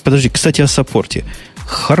 Подожди, кстати, о саппорте.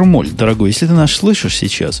 Хармоль, дорогой, если ты нас слышишь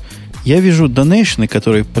сейчас, я вижу донейшны,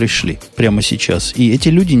 которые пришли прямо сейчас, и эти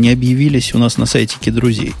люди не объявились у нас на сайтике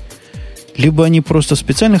друзей. Либо они просто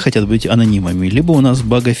специально хотят быть анонимами, либо у нас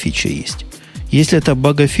бага-фича есть. Если это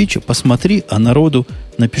бага-фича, посмотри, а народу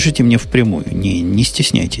напишите мне впрямую. Не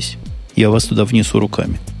стесняйтесь. Я вас туда внесу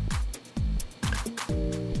руками.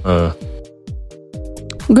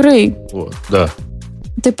 Грей. Вот, да.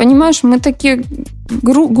 Ты понимаешь, мы такие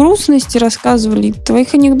грустности рассказывали.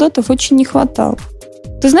 Твоих анекдотов очень не хватало.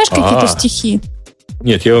 Ты знаешь какие-то стихи?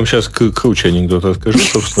 Нет, я вам сейчас круче анекдот расскажу.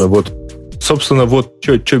 Собственно, вот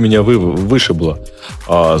что меня вышибло.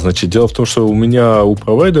 Значит, дело в том, что у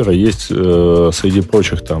провайдера есть, среди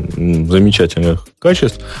прочих там замечательных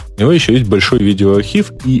качеств, у него еще есть большой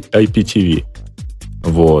видеоархив и IPTV.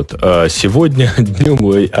 Вот. А сегодня днем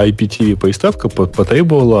IPTV-приставка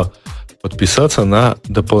потребовала подписаться на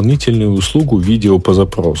дополнительную услугу видео по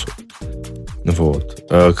запросу. Вот.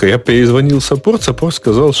 Я перезвонил в саппорт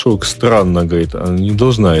сказал, что странно, говорит, она не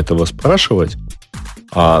должна этого спрашивать.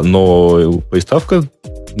 Но приставка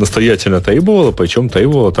настоятельно требовала, причем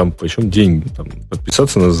деньги,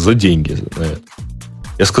 подписаться за деньги на это.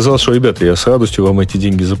 Я сказал, что, ребята, я с радостью вам эти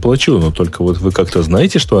деньги заплачу, но только вот вы как-то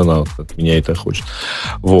знаете, что она от меня это хочет.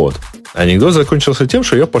 Вот. Анекдот закончился тем,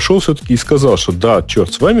 что я пошел все-таки и сказал, что да,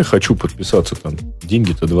 черт с вами, хочу подписаться,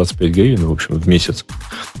 деньги-то 25 гривен, в общем, в месяц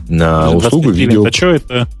на услугу видео. А что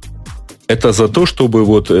это? Это за то, чтобы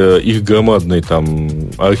их громадный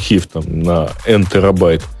архив на N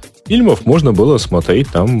терабайт фильмов можно было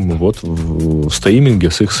смотреть в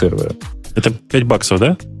стриминге с их сервера. Это $5,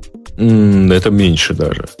 да? Это меньше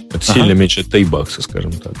даже. Это сильно меньше $3,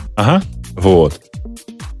 скажем так. Ага. Вот.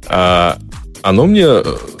 Оно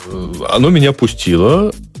меня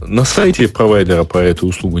пустило. На сайте провайдера про эту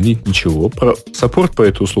услугу нет ничего. Саппорт про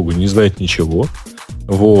эту услугу не знает ничего.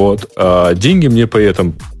 Вот. А деньги мне при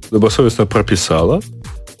этом добросовестно прописала.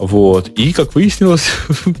 Вот. И, как выяснилось,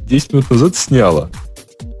 10 минут назад сняла.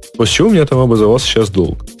 После чего у меня там образовался сейчас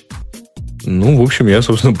долг. В общем, я,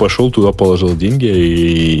 собственно, пошел туда, положил деньги,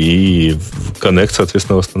 и коннект,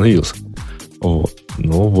 соответственно, восстановился. Вот.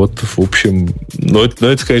 В общем...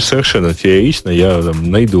 это, конечно, совершенно теоретично. Я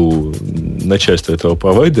найду начальство этого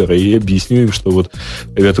провайдера и объясню им, что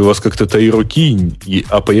ребята, у вас как-то 3 руки,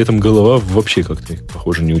 а при этом голова вообще как-то,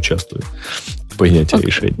 похоже, не участвует в принятии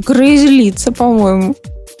решений. Грей злится, по-моему.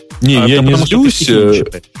 Я не злюсь.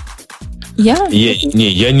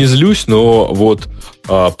 Я не злюсь, но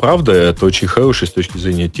правда, это очень хороший с точки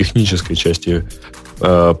зрения технической части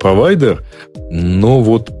провайдер. Но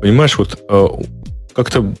понимаешь,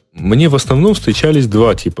 как-то мне в основном встречались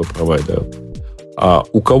 2 типа провайдеров. А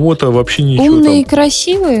у кого-то вообще ничего. Умные и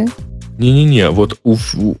красивые? Не-не-не.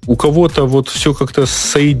 У кого-то все как-то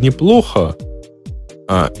средне плохо,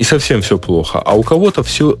 и совсем все плохо. А у кого-то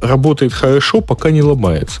все работает хорошо, пока не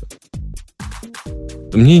ломается.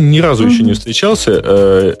 Мне ни разу еще не встречался.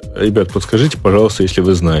 Ребят, подскажите, пожалуйста, если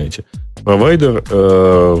вы знаете. Провайдер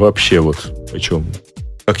вообще причем,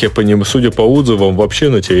 как я понимаю, судя по отзывам, вообще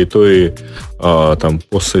на территории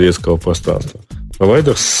постсоветского пространства.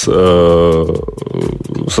 Провайдер со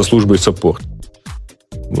службой саппорт,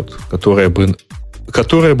 которая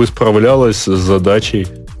бы справлялась с задачей,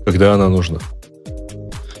 когда она нужна.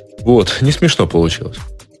 Не смешно получилось.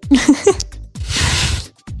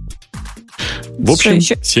 В общем,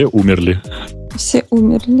 все умерли. Все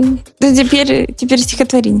умерли. Да теперь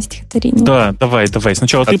стихотворение. Да, давай.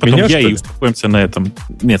 Сначала ты, потом я, и успокоимся на этом.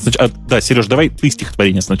 Нет, Сереж, давай ты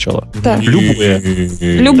стихотворение сначала. Да. Любое.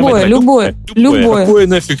 Какое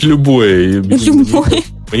нафиг любое? Любое.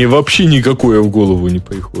 Мне вообще никакое в голову не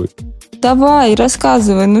приходит. Давай,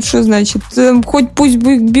 рассказывай. Что значит? Хоть пусть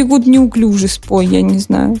бегут неуклюже, спой, я не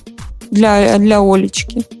знаю. Для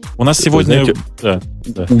Олечки. У нас сегодня... Знаете,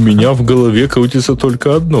 у меня в голове крутится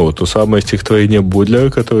только одно. То самое стихотворение Бодлера,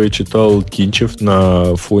 которое читал Кинчев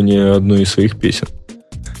на фоне одной из своих песен.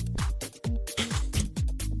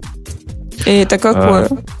 Это какое?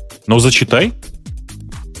 Зачитай.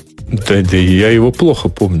 Да, я его плохо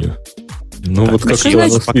помню. Ну, так, вот как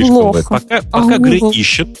плохо.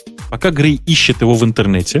 Пока Грей ищет его в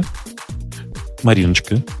интернете,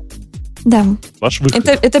 Мариночка, да. Ваш выход.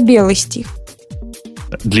 Это белый стих.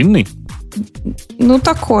 Длинный? Ну,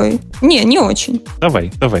 такой. Не очень.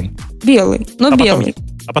 Давай. Белый, но белый.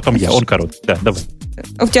 Потом я, он короткий. Да, давай.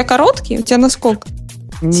 У тебя короткий? У тебя на сколько?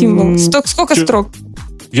 Символ. Сколько строк?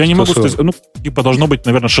 Я не могу сказать. Ну, типа должно быть,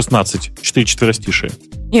 наверное, 16. 4 четверостишия.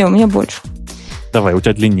 Не, у меня больше. Давай, у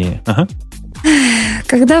тебя длиннее. Ага.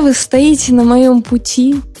 Когда вы стоите на моем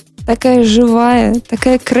пути, такая живая,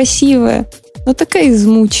 такая красивая, но такая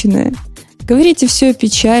измученная, говорите все о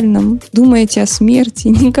печальном, думаете о смерти,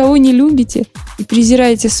 никого не любите и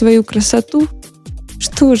презираете свою красоту,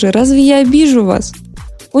 что же, разве я обижу вас?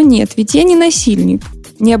 О нет, ведь я не насильник,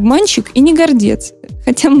 не обманщик и не гордец,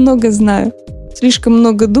 хотя много знаю, слишком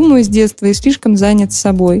много думаю с детства и слишком занят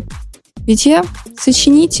собой. Ведь я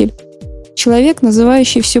сочинитель, человек,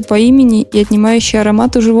 называющий все по имени и отнимающий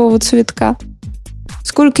аромат у живого цветка.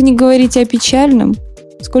 Сколько ни говорите о печальном,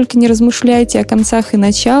 сколько ни размышляете о концах и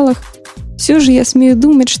началах, все же я смею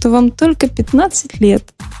думать, что вам только 15 лет.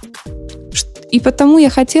 И потому я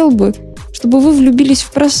хотел бы, чтобы вы влюбились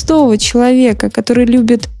в простого человека, который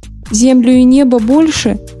любит землю и небо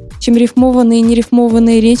больше, чем рифмованные и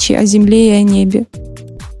нерифмованные речи о земле и о небе.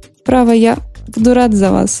 Право, я буду рад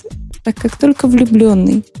за вас, так как только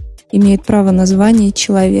влюбленный имеет право на звание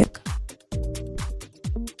человека.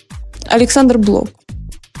 Александр Блок.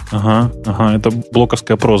 Ага, это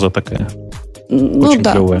блоковская проза такая. Ну очень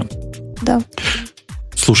да. клевая. Да.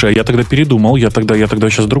 Слушай, а я тогда передумал, я тогда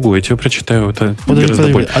сейчас другое тебе прочитаю. Это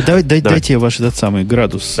подожди. А дайте я ваш этот самый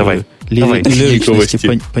градус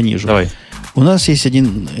лиричности понижу. Давай. У нас есть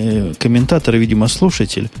один комментатор, видимо,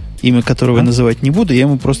 слушатель, имя которого я называть не буду, я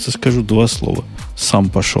ему просто скажу 2 слова. Сам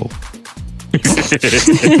пошел.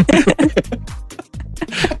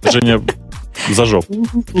 Женя зажег.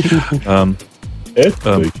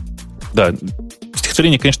 Да,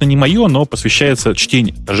 стихотворение, конечно, не мое, но посвящается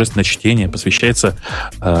чтению, торжественное чтение, посвящается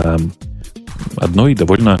одной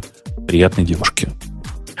довольно приятной девушке.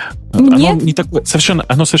 Оно не такое,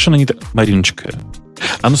 оно совершенно не такое, Мариночка,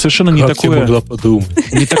 оно совершенно не такое,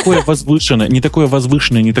 не такое возвышенное,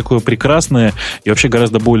 не такое прекрасное и вообще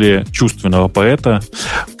гораздо более чувственного поэта.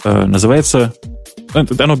 Называется,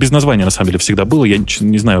 оно без названия на самом деле всегда было, я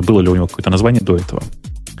не знаю, было ли у него какое-то название до этого.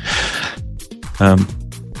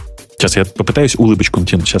 Сейчас я попытаюсь улыбочку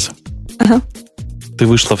натянуть. Сейчас. Ага. Ты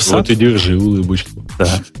вышла в сад. Вот и держи улыбочку.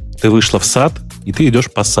 Да. Ты вышла в сад, и ты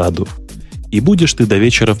идешь по саду. И будешь ты до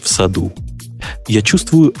вечера в саду. Я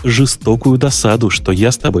чувствую жестокую досаду, что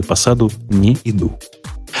я с тобой по саду не иду.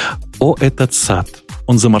 О, этот сад!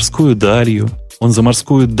 Он за морскую далью,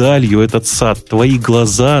 этот сад. Твои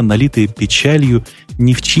глаза, налитые печалью,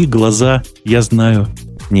 ни в чьи глаза, я знаю,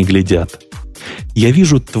 не глядят. Я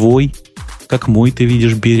вижу твой, как мой ты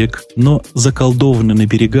видишь берег, но заколдованный на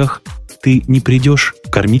берегах ты не придешь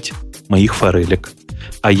кормить моих форелек.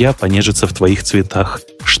 А я понежиться в твоих цветах.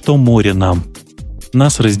 Что море нам?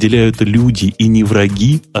 Нас разделяют люди и не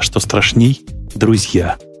враги, а что страшней,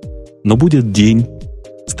 друзья. Но будет день,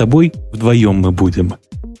 с тобой вдвоем мы будем.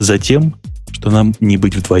 За тем, что нам не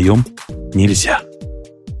быть вдвоем нельзя.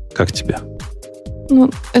 Как тебе?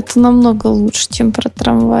 Ну, это намного лучше, чем про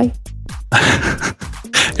трамвай.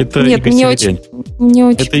 Это Нет, Игорь мне Северянин.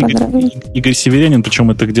 очень понравилось. Игорь Северянин,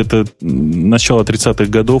 причем это где-то начало 30-х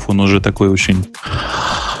годов, он уже такой очень...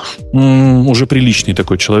 уже приличный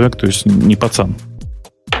такой человек, то есть не пацан.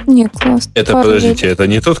 Не, классно. Это, подождите, это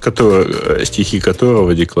не тот, стихи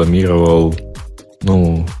которого декламировал,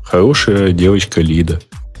 хорошая девочка Лида.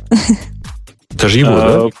 Это же его,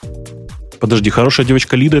 да? Подожди, хорошая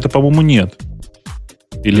девочка Лида, это, по-моему, нет.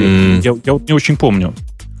 Или я вот не очень помню.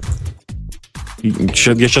 Я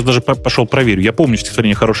сейчас даже пошел проверю. Я помню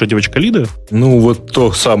стихотворение «Хорошая девочка Лида». Ну, вот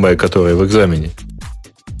то самое, которое в экзамене.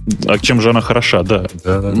 А чем же она хороша, да.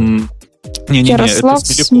 Да. Ярослав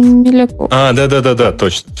Смеляков. Да,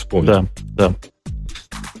 точно, вспомнил. Да.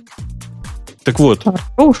 Так вот,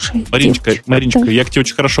 Мариночка, я к тебе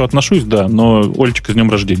очень хорошо отношусь, да, но Олечка, с днем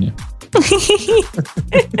рождения.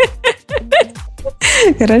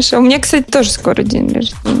 Хорошо. У меня, кстати, тоже скоро день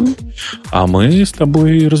рождения. А мы с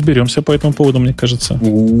тобой разберемся по этому поводу, мне кажется.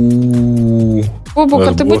 Бобук,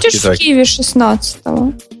 а ты будешь в Киеве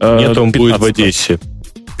 16-го? Нет, он будет в Одессе.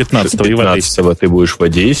 15-го и в Одессе. 15-го ты будешь в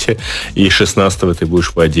Одессе, и 16-го ты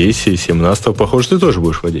будешь в Одессе, и 17-го, похоже, ты тоже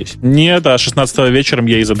будешь в Одессе. Нет, а 16-го вечером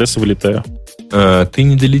я из Одессы вылетаю. Ты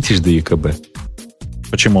не долетишь до ЕКБ.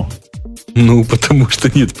 Почему? Потому что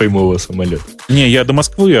нет прямого самолета. Не, я до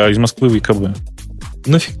Москвы, а из Москвы в ЕКБ.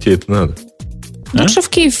 Нафиг тебе это надо? Лучше в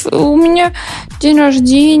Киев. У меня день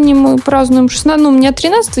рождения, мы празднуем 16. У меня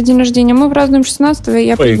 13 день рождения, мы празднуем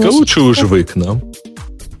 16-го. Паинька, лучше уж вы к нам.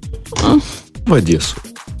 В Одессу.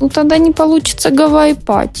 Ну, тогда не получится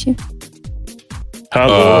Гавайи-пати.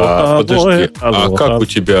 Подожди, как у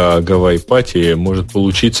тебя Гавайи-пати может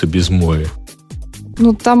получиться без моря?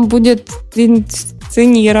 Ну, там будет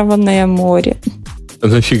инсценированное море.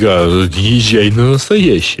 Нафига? Езжай на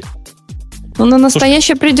настоящее. Ну, на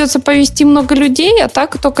настоящее придется повезти много людей, а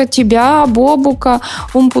так только тебя, Бобука,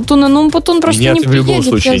 Умпутуна. Ну, Умпутун просто меня не приедет. Меня ты в любом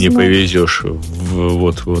случае не повезешь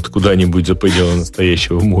вот куда-нибудь за пределы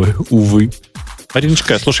настоящего моря, увы.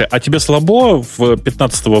 Мариночка, слушай, а тебе слабо в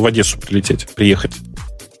 15-го в Одессу приехать?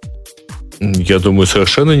 Я думаю,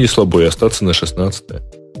 совершенно не слабо и остаться на 16-е.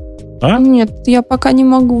 А? Нет, я пока не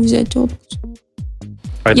могу взять отпуск.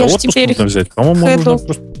 А это отпуск нужно взять? По-моему, нужно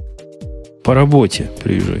просто... По работе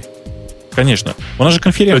приезжай. Конечно. У нас же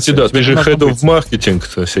конференция. Кстати, да, ты же head of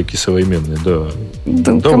marketing всякий современный, да.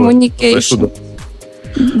 Communication.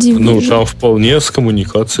 Ну, там вполне с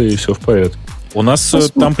коммуникацией все в порядке. У нас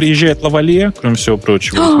там приезжает Лавале, кроме всего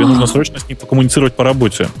прочего. Тебе нужно срочно с ним покоммуницировать по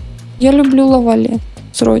работе. Я люблю Лавале.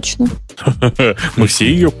 Срочно. Мы все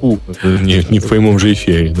ее ку. Не в прямом же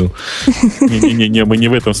эфире. Не, мы не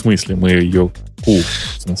в этом смысле. Мы ее ку.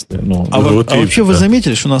 А вообще вы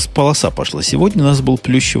заметили, что у нас полоса пошла? Сегодня у нас был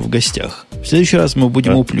Плющев в гостях. В следующий раз мы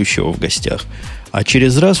будем у Плющева в гостях. А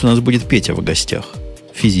через раз у нас будет Петя в гостях.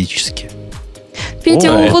 Физически.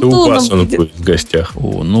 Петя Умпутуна будет в гостях.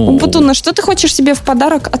 Умпутуна, что ты хочешь себе в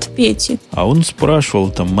подарок от Пети? А он спрашивал,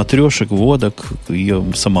 там, матрешек, водок, ее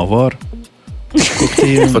самовар.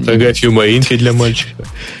 Фотографию Маринки для мальчика.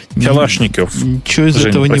 Калашников. Ничего из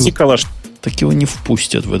этого не... Калашников. Так его не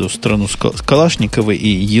впустят в эту страну. Калашниковы и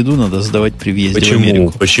еду надо сдавать при въезде в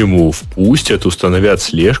Америку. Почему? Впустят, установят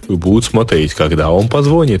слежку и будут смотреть, когда он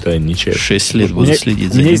позвонит, а не чек. 6 лет будут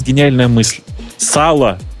следить за ним. У меня есть гениальная мысль.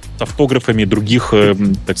 Сало с автографами других,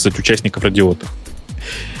 так сказать, участников радиота.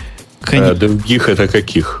 Других это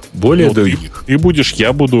каких? Более других? Ты будешь,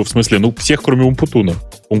 я буду, в смысле, всех, кроме Умпутуна.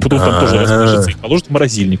 Умпутун там тоже распишется и положит в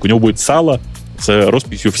морозильник. У него будет сало с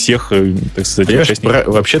росписью всех, так сказать, участников.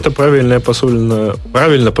 Вообще-то правильно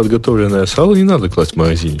подготовленное сало не надо класть в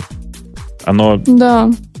морозильник. Оно... Да.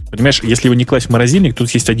 Понимаешь, если его не класть в морозильник, тут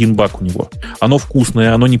есть один баг у него. Оно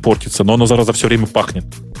вкусное, оно не портится, но оно, зараза, все время пахнет.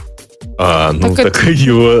 Так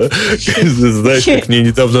его... Знаешь, как мне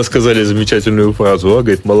недавно сказали замечательную фразу.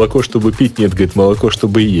 Говорит, молоко, чтобы пить, нет, говорит, молоко,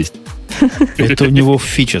 чтобы есть. Это у него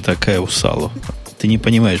фича такая у сала. Ты не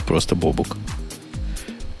понимаешь просто, Бобук.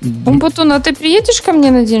 Умпутун, а ты приедешь ко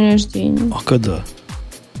мне на день рождения? А когда?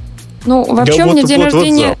 Вообще у меня день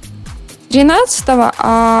рождения 13-го,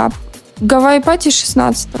 а Гавайи-пати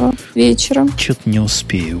 16-го вечером. Что-то не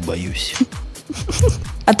успею, боюсь.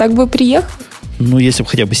 А так бы приехал? Если бы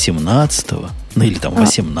хотя бы 17-го, или там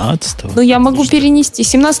 18-го. Я могу перенести.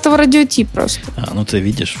 17-го радиотип просто. Ты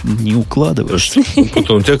видишь, не укладываешься.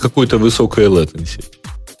 Потом у тебя какое-то высокое latency.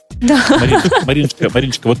 Да.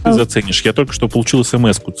 Мариночка, вот ты заценишь. Я только что получил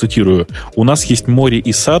смс-ку, цитирую. У нас есть море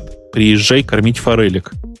и сад, приезжай кормить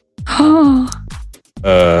форелек.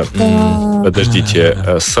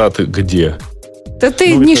 Подождите, сад где? Да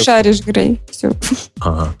ты не шаришь, Грей. Все.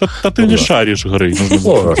 Да ты не шаришь, Грей.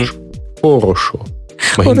 Хорошо.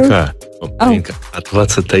 Маринка, а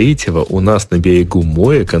 23-го у нас на берегу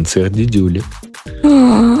моря концерт Дидюли.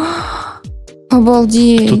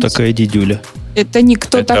 Обалдеть. Кто такая Дидюля? Это не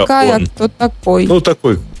кто такая, а кто такой.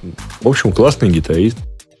 Такой, в общем, классный гитарист.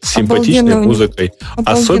 С симпатичной музыкой.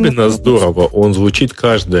 Особенно здорово. Он звучит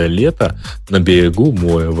каждое лето на берегу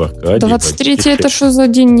моря в Аркадии. 23-й это что за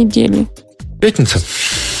день недели? Пятница.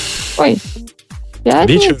 Ой,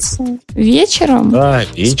 пятница? Вечером? Да,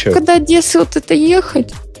 вечером. Сколько до Одессы вот это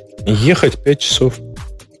ехать? Ехать 5 часов.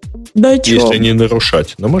 Да чё? Если не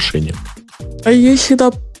нарушать, на машине. А если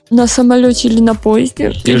на самолете или на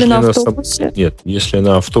поезде? Или на автобусе? Нет, если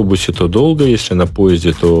на автобусе, то долго. Если на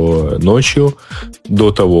поезде, то ночью,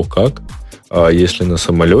 до того как. А если на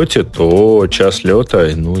самолете, то час лета,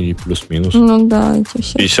 и плюс-минус. Да, эти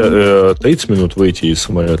все. 30 минут выйти из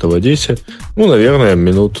самолета в Одессе. Наверное,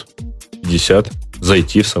 минут 50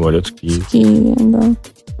 зайти в самолет в Киев. В Киеве, да.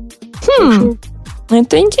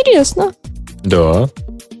 Это интересно. Да.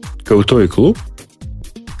 Крутой клуб.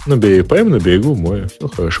 На берегу моря. Все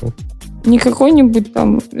хорошо. Не какой-нибудь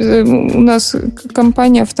там... У нас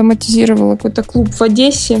компания автоматизировала какой-то клуб в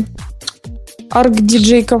Одессе. Арк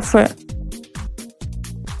Диджей Кафе.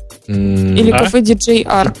 Или кафе Диджей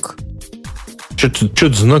Арк.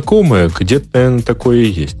 Что-то знакомое. Где-то, наверное, такое и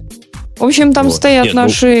есть. В общем, там стоят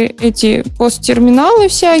наши эти посттерминалы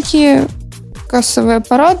всякие. кассовый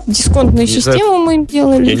аппарат, дисконтную систему мы им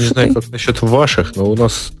делали. Я не знаю, как насчет ваших, но у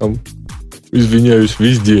нас там, извиняюсь,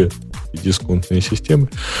 везде дисконтные системы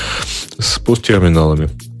с посттерминалами.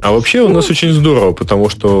 А вообще у нас очень здорово, потому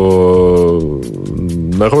что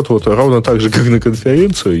народ вот ровно так же, как на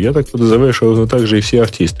конференцию, я так подозреваю, что ровно так же и все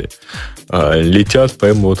артисты летят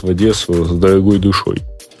прямо вот в Одессу с дорогой душой.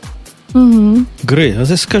 Угу. Грей, а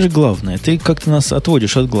ты скажи главное. Ты как-то нас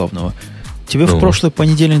отводишь от главного. Тебе в прошлый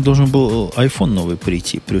понедельник должен был iPhone новый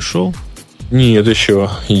прийти. Пришел? Нет, еще.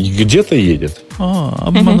 Где-то едет.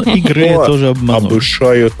 И Грея тоже обманул.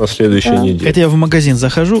 Обышают на следующей неделе. Это я в магазин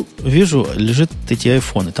захожу, вижу, лежат эти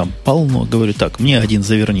айфоны. Там полно. Говорю, так, мне один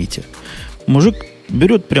заверните. Мужик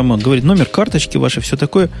берет прямо, говорит, номер карточки вашей, все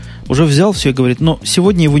такое. Уже взял все и говорит, но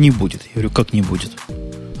сегодня его не будет. Я говорю, как не будет?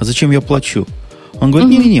 А зачем я плачу? Он говорит,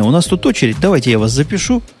 не-не-не, у нас тут очередь, давайте я вас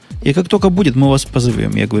запишу. И как только будет, мы вас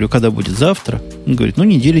позовем. Я говорю, когда будет? Завтра? Он говорит,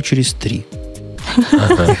 недели через 3.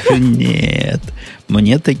 Нет,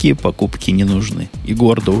 мне такие покупки не нужны. И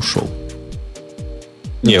гордо ушел.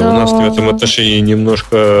 Не, у нас в этом отношении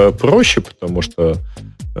немножко проще, потому что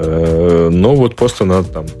вот просто надо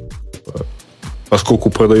там,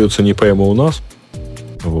 поскольку продается не прямо у нас,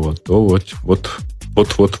 то вот.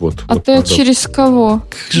 А ты через кого?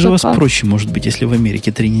 Как же у вас проще может быть, если в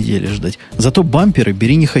Америке 3 недели ждать? Зато бамперы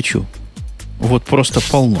бери не хочу. Вот просто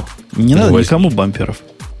полно. Не надо никому бамперов.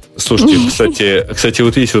 Слушайте, кстати,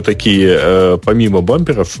 вот есть вот такие, помимо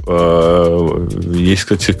бамперов, есть,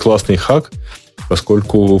 кстати, классный хак,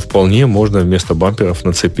 поскольку вполне можно вместо бамперов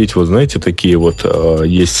нацепить, вот знаете, такие вот,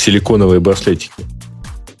 есть силиконовые браслетики.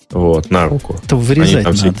 Вот, на руку. Это вырезать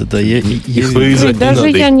надо, да. Их вырезать даже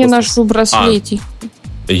я не ношу браслетик.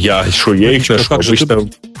 Я их ношу.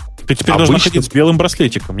 Ты теперь должна ходить с белым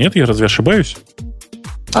браслетиком, нет? Я разве ошибаюсь?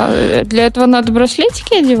 А для этого надо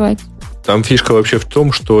браслетики одевать? Там фишка вообще в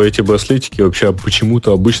том, что эти браслетики вообще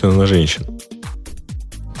почему-то обычно на женщин.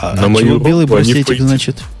 На чего белый браслетик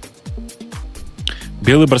значит?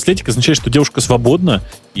 Белый браслетик означает, что девушка свободна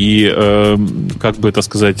и, как бы это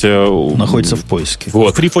сказать... находится в поиске.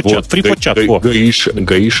 Вот, фрифочат.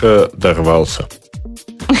 Гаиша дорвался.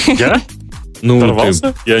 Я?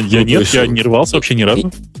 Дорвался? Я не рвался вообще ни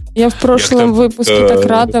разу. Я в прошлом выпуске так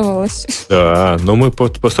радовалась. Да, но мы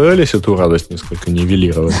постарались эту радость несколько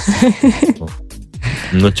нивелировать.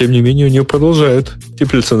 Но, тем не менее, у нее продолжает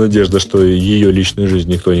теплиться надежда, что ее личную жизнь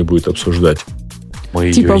никто не будет обсуждать. Вы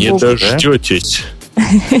ее не дождетесь.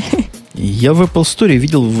 Я в Apple Store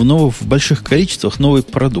видел в больших количествах новый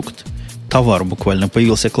продукт. Товар буквально.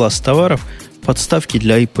 Появился класс товаров, подставки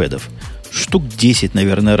для iPad'ов. Штук 10,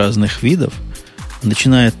 наверное, разных видов.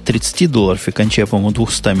 Начиная от $30 и кончая, по-моему,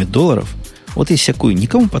 $200. Вот есть всякую.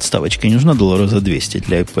 Никому подставочка не нужна $200 за 200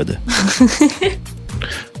 для iPad'а.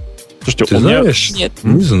 Слушайте, ты знаешь? Нет.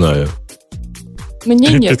 Не знаю. Мне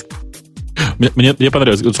нет. Мне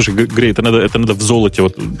понравилось. Слушай, Грей, это надо в золоте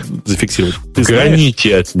вот зафиксировать.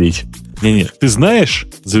 Граните отлить. Не, ты знаешь,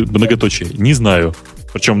 многоточие, не знаю.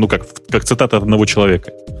 Причем, как цитата от одного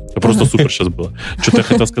человека. Это просто супер сейчас было. Что-то я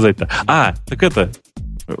хотел сказать-то.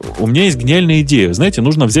 У меня есть гениальная идея. Знаете,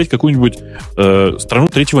 нужно взять какую-нибудь страну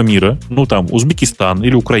третьего мира, там, Узбекистан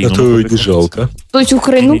или Украину. Это не жалко. То есть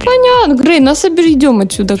Украину, понятно. Грей, нас оберидем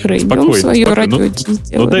отсюда, Грей. Идем свое радио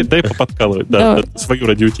сделаем. Дай поподкалывать, свою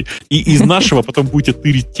радио. И из нашего потом будете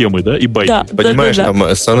тырить темы, да, и байки. Понимаешь,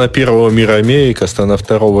 там страна первого мира Америка, страна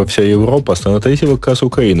второго вся Европа, страна третьего как раз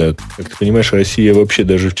Украина. Как ты понимаешь, Россия вообще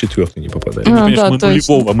даже в четвертый не попадает. Мы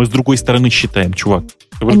нулевого, мы с другой стороны считаем, чувак.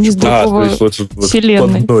 Они с другого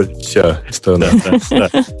вселенной. Вся страна. Да.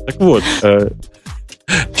 Так вот, что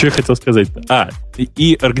я хотел сказать?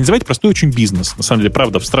 И организовать простой очень бизнес. На самом деле,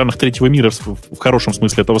 правда, в странах третьего мира, в хорошем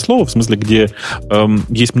смысле этого слова, в смысле, где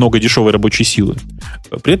есть много дешевой рабочей силы,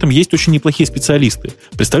 при этом есть очень неплохие специалисты.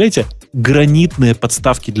 Представляете, гранитные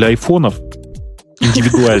подставки для айфонов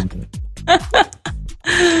индивидуальные.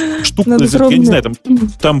 Штук, я не знаю,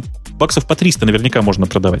 там баксов по 300 наверняка можно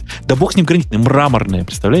продавать. Да бог с ним гранитные, мраморные,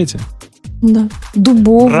 представляете? Да,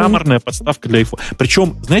 дубовые. Мраморная подставка для iPhone.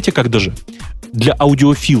 Причем, знаете, как даже? Для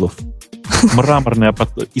аудиофилов. Мраморная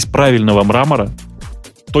из правильного мрамора,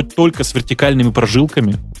 только с вертикальными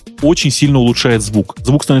прожилками, очень сильно улучшает звук.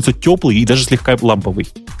 Звук становится теплый и даже слегка ламповый.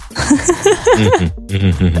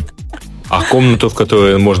 А комнату, в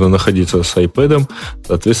которой можно находиться с iPad'ом,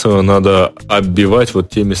 соответственно, надо оббивать вот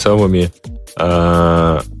теми самыми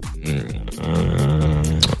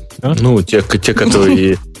те,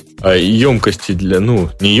 которые емкости для,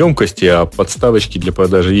 не емкости, а подставочки для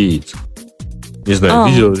продажи яиц. Не знаю,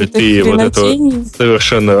 видел ли ты вот эту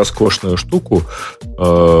совершенно роскошную штуку,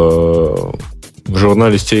 в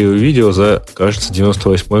журнале «Стерео видео» за, кажется,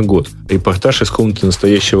 98 год. Репортаж из комнаты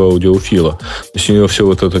настоящего аудиофила. То есть у него все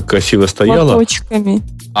вот это красиво стояло. Лоточками.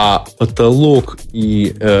 А потолок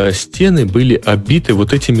и стены были обиты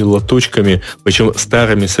вот этими лоточками, причем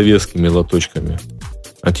старыми советскими лоточками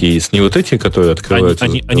от яиц. Не вот эти, которые открываются.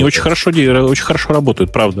 Они очень хорошо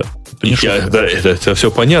работают, правда. Это все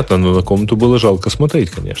понятно, но на комнату было жалко смотреть,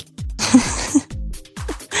 конечно.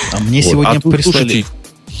 А мне сегодня прислали... Слушайте,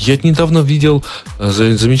 я недавно видел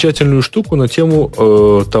замечательную штуку на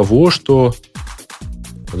тему того, что...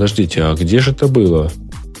 Подождите, а где же это было?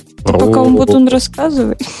 Пока он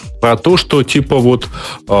рассказывает. Про то, что типа вот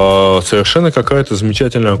совершенно какая-то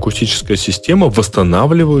замечательная акустическая система,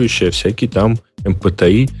 восстанавливающая всякие там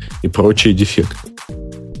МПТИ и прочие дефекты.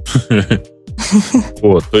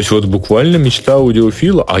 Вот, то есть вот буквально мечта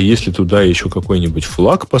аудиофила, а если туда еще какой-нибудь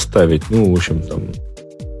флаг поставить, в общем, там,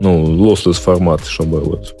 lossless формат, чтобы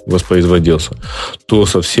вот воспроизводился, то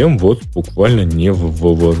совсем вот буквально не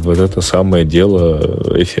в это самое дело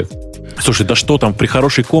эффект. Слушай, да что там, при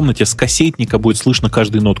хорошей комнате с кассетника будет слышно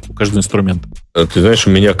каждую нотку, каждый инструмент. Ты знаешь,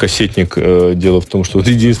 у меня кассетник, дело в том, что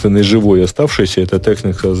единственный живой оставшийся, это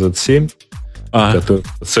Technics Z7, который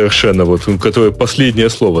совершенно вот, которое последнее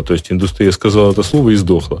слово, то есть индустрия сказала это слово и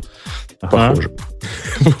сдохла. Похоже.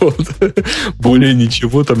 Вот. Более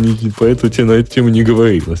ничего там по на эту тему не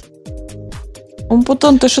говорилось.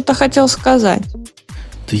 Умпутон, ты что-то хотел сказать?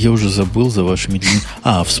 Да я уже забыл за вашими...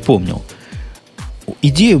 вспомнил.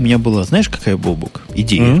 Идея у меня была, знаешь, какая, Бобук?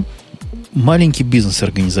 Идея. Маленький бизнес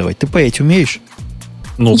организовать. Ты паять умеешь?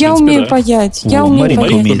 Я умею паять. Я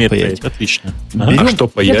умею паять. Отлично. А что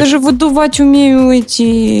паять? Я даже выдувать умею эти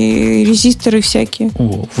резисторы всякие.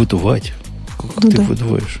 О, выдувать? Как ты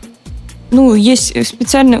выдуваешь? Есть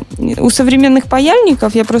специально... У современных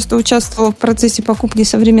паяльников, я просто участвовала в процессе покупки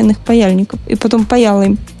современных паяльников, и потом паяла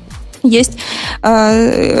им. Есть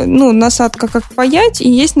насадка как паять, и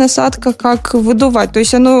есть насадка как выдувать. То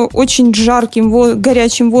есть оно очень жарким,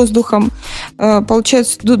 горячим воздухом,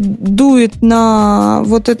 получается, дует на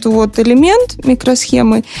вот этот вот элемент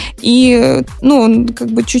микросхемы, и, он как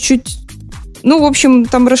бы чуть-чуть... в общем,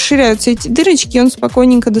 там расширяются эти дырочки, и он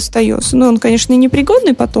спокойненько достается. Он, конечно,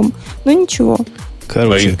 непригодный потом, но ничего.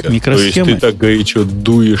 Короче, микросхемы... То есть ты так горячо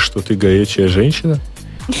дуешь, что ты горячая женщина?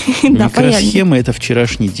 Микросхема — это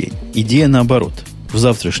вчерашний день. Идея наоборот, в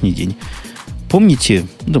завтрашний день. Помните,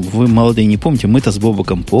 вы молодые не помните, мы-то с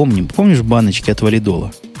Бобоком помним. Помнишь баночки от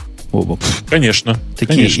валидола? Бобок? Конечно.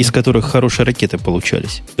 Такие, из которых хорошие ракеты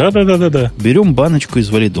получались. Да. Берем баночку из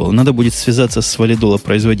валидола. Надо будет связаться с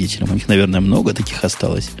валидолопроизводителем. У них, наверное, много таких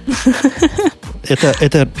осталось.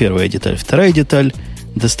 Это первая деталь. Вторая деталь.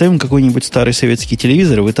 Достаем какой-нибудь старый советский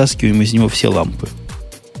телевизор и вытаскиваем из него все лампы.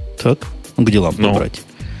 Так? Где лампы брать?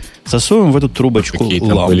 Засовываем в эту трубочку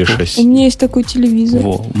лампу. У меня есть такой телевизор.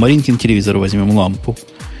 Маринкин телевизор возьмем, лампу.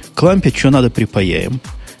 К лампе что надо припаяем.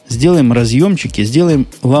 Сделаем разъемчики, сделаем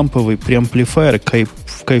ламповый преамплифайер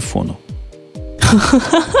к айфону.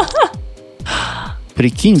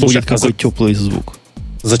 Прикинь, будет какой теплый звук.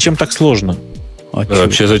 Зачем так сложно?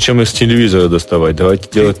 Вообще, зачем из телевизора доставать? Давайте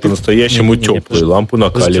делать по-настоящему теплую лампу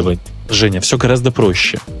накаливать. Женя, все гораздо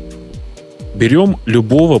проще. Берем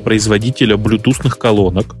любого производителя блютусных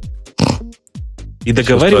колонок и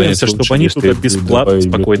договариваемся, чтобы они туда бесплатно,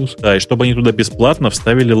 чтобы они туда бесплатно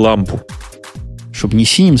вставили лампу. Чтобы не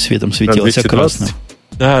синим светом светилось, а красным.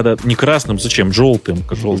 Да, не красным, зачем? Желтым.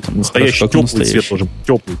 Желтым. Настоящий теплый цвет должен быть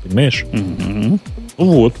теплый, понимаешь?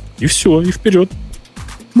 Вот. И все, и вперед.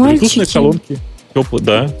 Блютусные колонки. Теплые,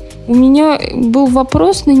 да. У меня был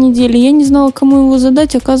вопрос на неделе, я не знала, кому его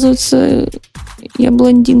задать. Оказывается, я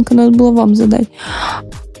блондинка, надо было вам задать.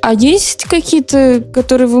 А есть какие-то,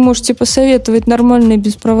 которые вы можете посоветовать, нормальные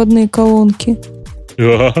беспроводные колонки?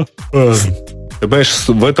 Ты понимаешь,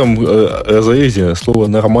 в этом разрезе слово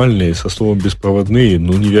 «нормальные» со словом «беспроводные»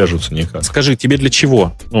 не вяжутся никак. Скажи, тебе для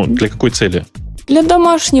чего? Для какой цели? Для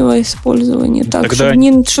домашнего использования. Так, чтобы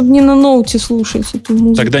не на ноуте слушать эту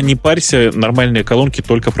музыку. Тогда не парься, нормальные колонки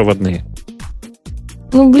только проводные.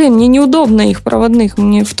 Мне неудобно их проводных.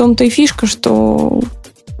 Мне в том-то и фишка, что...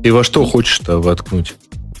 Ты во что хочешь-то воткнуть?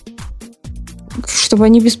 Чтобы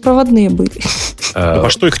они беспроводные были. Во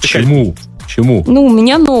что их Чему? У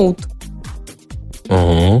меня ноут.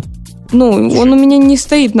 Он у меня не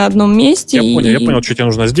стоит на одном месте. Я понял, что тебе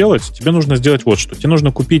нужно сделать. Тебе нужно сделать вот что. Тебе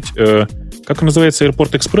нужно купить, как он называется,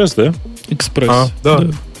 Airport Express, да? Экспресс.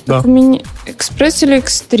 Да. У меня Экспресс или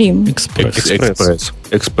Экстрим?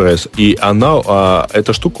 Экспресс. И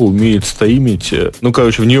эта штука умеет стримить.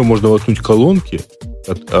 В нее можно воткнуть колонки,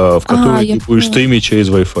 в которые ты будешь стримить через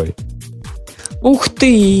Wi-Fi. Ух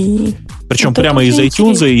ты! Причем прямо из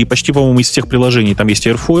iTunes и почти, по-моему, из всех приложений. Там есть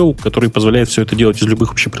Airfoil, который позволяет все это делать из любых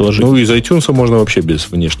вообще приложений. Ну, из iTunes можно вообще без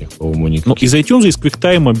внешних, по-моему, никаких. Ну, из iTunes, из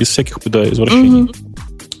QuickTime, без всяких, да, извращений. Угу.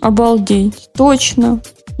 Обалдеть. Точно.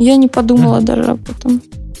 Я не подумала даже об этом.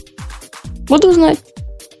 Буду знать.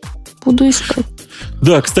 Буду искать.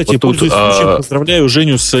 Да, кстати, вот пользуюсь случаем, поздравляю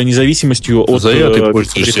Женю с независимостью от Зря ты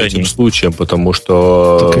пользуешься этим случаем, потому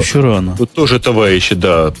что... Так еще рано. Вот тоже товарищи,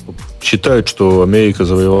 да, считают, что Америка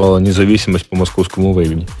завоевала независимость по московскому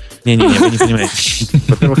времени. Не-не-не, вы не понимаете.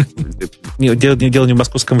 Во-первых, дело не в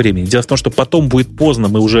московском времени. Дело в том, что потом будет поздно,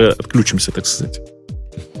 мы уже отключимся, так сказать.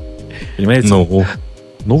 Понимаете? Ну вот.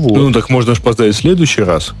 Ну, так можно же поставить в следующий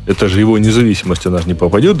раз. Это же его независимость, она же не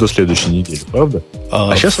попадет до следующей недели, правда?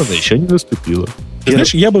 А сейчас она еще не наступила. Ты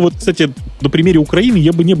знаешь, я бы вот, кстати, на примере Украины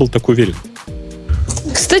я бы не был так уверен.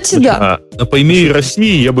 Кстати, да. На примере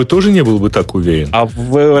России я бы тоже не был бы так уверен. А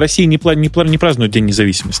в России не празднуют День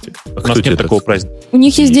независимости. У нас нет такого праздника. У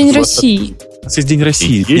них есть День России. У нас есть День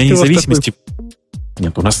России. День независимости.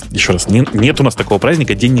 Нет, у нас, еще раз, нет у нас такого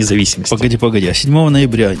праздника День независимости. Погоди. А 7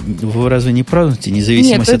 ноября вы разве не празднуете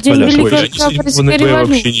независимость от поляков? Ой, они 7 ноября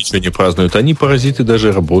вообще ничего не празднуют. Они, паразиты,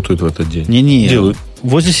 даже работают в этот день. Не-не,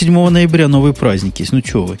 возле 7 ноября новый праздник есть. Ну,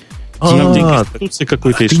 что вы? День Конституции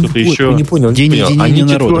какой-то и что-то еще. Не понял. День единения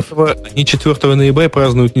народов. Они 4 ноября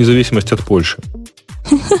празднуют независимость от Польши.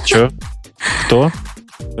 Че? Кто?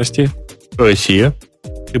 Прости. Россия.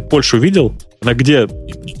 Ты Польшу видел? Она где?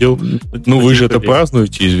 Видел. Ну, вы же это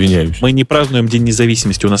празднуете, извиняюсь. Мы не празднуем День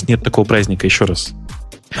независимости, у нас нет такого праздника, еще раз.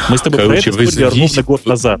 Мы с тобой про это говорили ровно год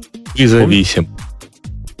назад. Вы зависим.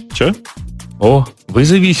 Че? Вы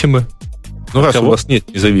зависимы. Ну, раз у вас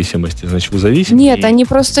нет независимости, значит, вы зависимы. Нет, они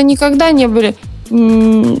просто никогда не были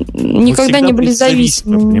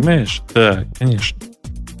зависимыми. Понимаешь? Да, конечно.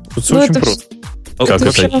 Тут все очень просто.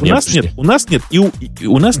 У нас нет,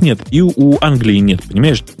 и у Англии нет,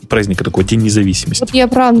 понимаешь, праздника такого, День независимости. Вот я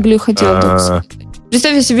про Англию хотела.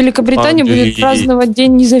 Представь, если Великобритания будет праздновать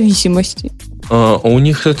День независимости. У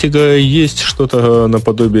них, кстати говоря, есть что-то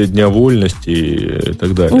наподобие Дня вольности и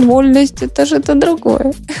так далее. Вольность, это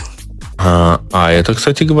другое. Это,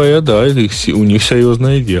 кстати говоря, да, у них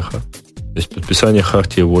серьезная веха. То есть подписание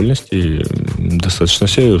хартии вольности достаточно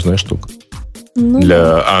серьезная штука.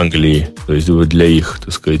 Для Англии, то есть для их,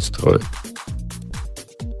 так сказать, строя.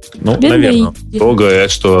 Ну, наверное. То говорят,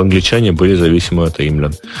 что англичане были зависимы от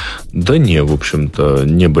римлян. Да не, в общем-то,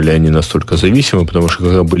 не были они настолько зависимы, потому что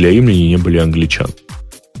когда были римляне, не были англичан.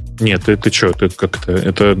 Нет, ты что? Ты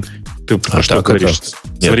как-то... Ты про что говоришь?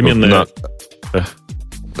 Современная...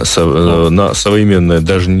 Современная,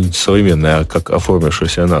 даже не современная, а как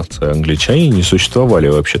оформившаяся нация англичане не существовали,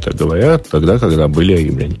 вообще-то говоря, тогда, когда были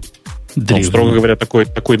римляне. Строго говоря,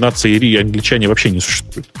 такой нации и англичане вообще не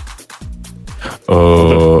существует.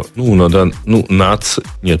 Нации...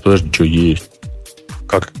 Нет, подожди, что есть?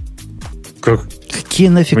 Как? Какие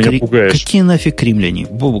нафиг римляне?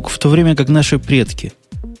 Бобук, в то время как наши предки,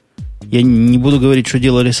 я не буду говорить, что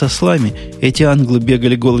делали со ослами, эти англы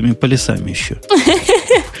бегали голыми по лесам еще.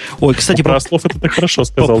 Ой, кстати, про ослов это так хорошо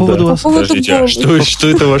сказал. По поводу Подождите, что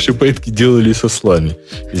это ваши предки делали со ослами?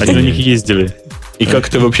 Они на них ездили. И как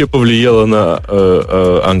это вообще повлияло на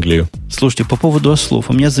Англию? Слушайте, по поводу ослов,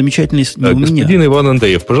 у меня замечательный... Господин Иван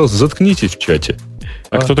Андреев, пожалуйста, заткнитесь в чате.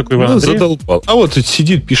 А кто такой Иван Андреев? Задолбал. А вот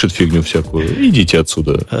сидит, пишет фигню всякую. Идите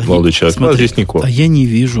отсюда, молодой человек. Нас здесь никого. А я не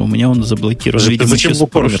вижу, у меня он заблокирован. Видимо, еще с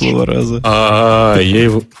прошлого раза. Я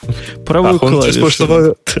его... Правую клавишу.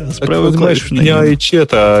 С правой клавишей. У меня и чат,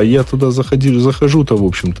 а я туда захожу-то, в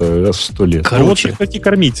общем-то, раз в 100 лет. Короче,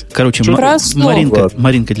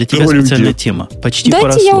 Маринка, для тебя специальная тема. Почти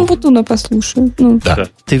пара слов. Дайте я Умпутуна послушаю. Да.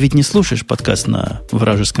 Ты ведь не слушаешь подкаст на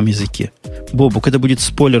вражеском языке? Бобук, это будет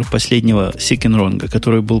спойлер последнего Сикенронга,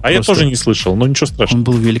 который был я тоже не слышал, но ничего страшного. Он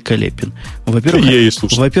был великолепен.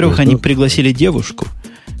 Во-первых, они пригласили девушку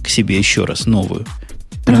к себе еще раз, новую.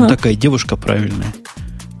 Прям такая девушка правильная.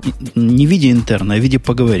 Не в виде интерна, а в виде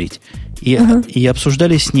поговорить. И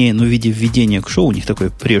обсуждали с ней, в виде введения к шоу, у них такое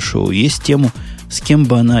пре-шоу, есть тему, с кем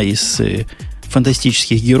бы она из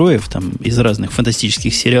фантастических героев, там, из разных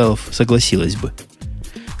фантастических сериалов согласилась бы.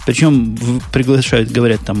 Причем приглашают,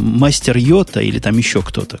 говорят, там, мастер Йота или там еще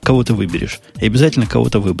кто-то. Кого ты выберешь? И обязательно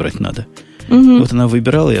кого-то выбрать надо. Вот она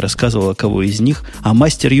выбирала и рассказывала, кого из них. А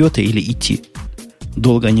мастер Йота или Ити.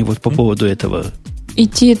 Долго они вот по поводу этого...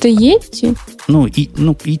 Ити это Йети?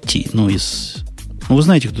 Ити. Вы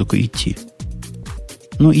знаете, кто такой Ити?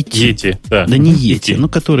 Ити. Йети, да. Да не Йети,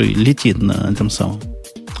 который летит на этом самом.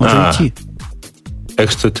 Он же Ити.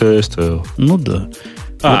 Экстрастерреstrial.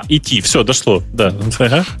 Да. Идти, все, дошло, да.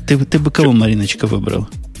 Ты бы кого, Мариночка, выбрал?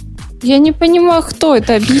 Я не понимаю, кто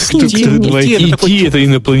это. Объясните мне. E.T. это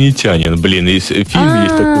инопланетянин. Блин, фильм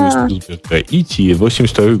есть такой у Спилберга. E.T.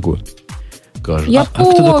 82-й год. А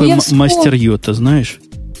кто такой мастер Йода, знаешь?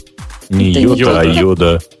 Не Йода, а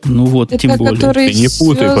Йода. Ну вот, тем более. Ты не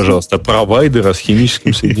путай, пожалуйста, провайдера с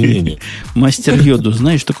химическим соединением. Мастер Йоду,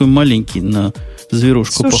 знаешь, такой маленький, на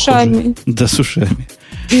зверушку похожий. С ушами. Да, с ушами.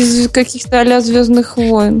 Из каких-то а-ля «Звездных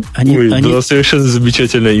войн». Было совершенно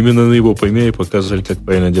замечательно. Именно на его примере показывали, как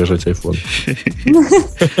правильно держать iPhone.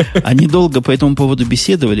 Они долго по этому поводу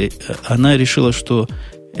беседовали. Она решила, что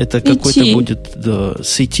это какой-то будет... Да,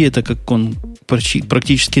 с IT это как он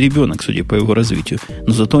практически ребенок, судя по его развитию.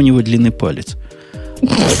 Но зато у него длинный палец.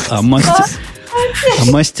 А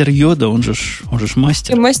мастер Йода, он же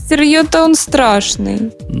мастер. Мастер Йода, он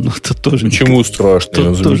страшный. Ну, это тоже... Почему страшный?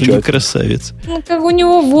 Он тоже не красавец. Ну, как у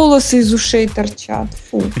него волосы из ушей торчат.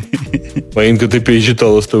 Фу. Маринка, ты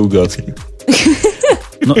перечитала Стругацкий.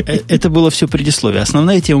 Но это было все предисловие.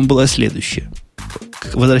 Основная тема была следующая.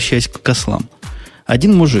 Возвращаясь к ослам.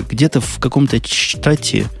 Один мужик где-то в каком-то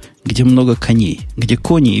штате, где много коней, где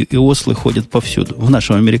кони и ослы ходят повсюду, в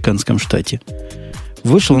нашем американском штате,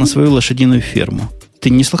 вышел на свою лошадиную ферму. Ты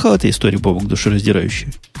не слыхал этой истории, Бобок, душераздирающей?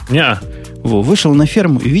 Не. Вышел на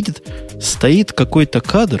ферму и видит, стоит какой-то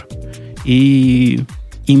кадр и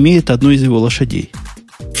имеет одну из его лошадей.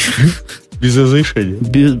 Без разрешения.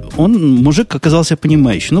 Мужик оказался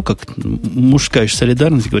понимающий. Ну, как мужская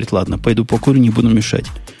солидарность, говорит, ладно, пойду покурю, не буду мешать.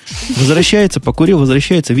 Возвращается, покурил,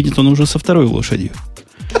 возвращается, видит, он уже со второй лошадью.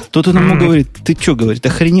 Тот ему говорит, ты что, говорит,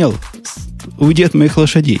 охренел? Уйди от моих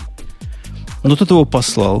лошадей. Но тот его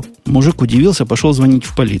послал. Мужик удивился, пошел звонить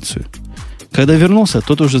в полицию. Когда вернулся,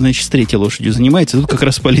 тот уже, значит, с третьей лошадью занимается. Тут как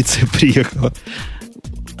раз полиция приехала.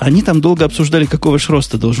 Они там долго обсуждали, какого ж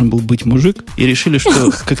роста должен был быть мужик, и решили,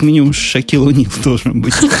 что как минимум Шакил О'Нил должен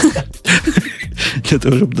быть. Для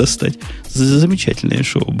того, чтобы достать. Замечательное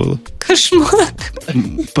шоу было. Кошмар.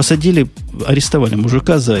 Посадили, арестовали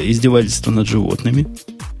мужика за издевательство над животными.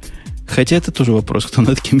 Хотя это тоже вопрос, кто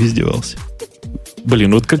над кем издевался.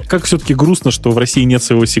 Блин, вот как все-таки грустно, что в России нет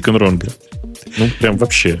своего Сиконронга. Ну, прям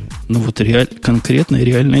вообще. Ну, вот конкретная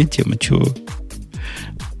реальная тема. Чего?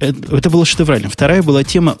 Это было шедеврально. Вторая была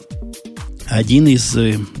тема. Один из,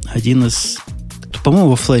 по-моему,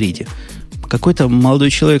 во Флориде. Какой-то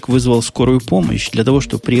молодой человек вызвал скорую помощь для того,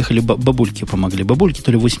 чтобы приехали бабульки помогли. Бабульке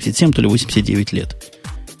то ли 87, то ли 89 лет.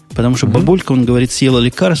 Потому что бабулька, он говорит, съела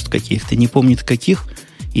лекарств каких-то, не помнит каких,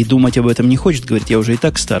 и думать об этом не хочет. Говорит, я уже и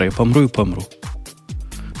так старая, помру и помру.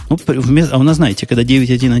 Ну, а у нас, знаете, когда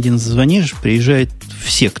 911 звонишь, приезжает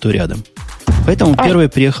все, кто рядом. Поэтому первая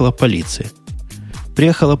приехала полиция.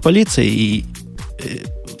 Приехала полиция,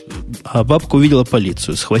 а бабка увидела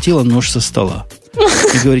полицию, схватила нож со стола.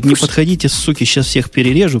 И говорит, не подходите, суки, сейчас всех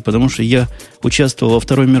перережу, потому что я участвовал во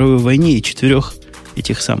Второй мировой войне и 4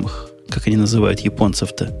 этих самых, как они называют,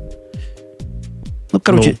 японцев-то. Ну,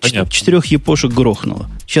 короче, 4 япошек грохнуло.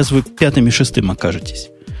 Сейчас вы 5-м и 6-м окажетесь.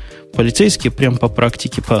 Полицейские прям по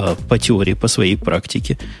практике, по теории, по своей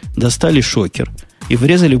практике достали шокер и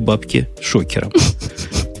врезали бабке шокером.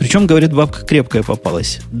 Причем, говорит, бабка крепкая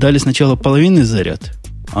попалась. Дали сначала половинный заряд,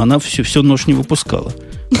 а она все нож не выпускала.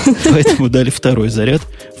 Поэтому дали второй заряд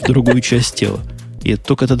в другую часть тела. И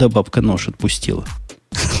только тогда бабка нож отпустила.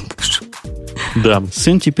 Да.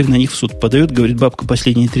 Сын теперь на них в суд подает, говорит, бабка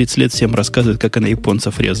последние 30 лет всем рассказывает, как она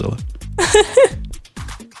японцев резала.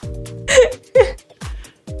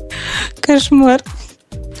 Кошмар.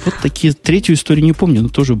 Вот такие. Третью историю не помню, но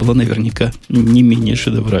тоже была наверняка не менее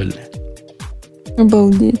шедевральная.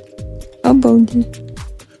 Обалдеть.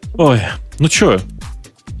 Ой, ну что?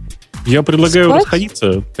 Я предлагаю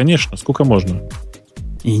расходиться. Конечно, сколько можно.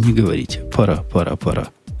 И не говорите. Пора.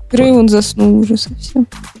 Грей, он заснул уже совсем.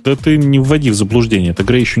 Да ты не вводи в заблуждение. Это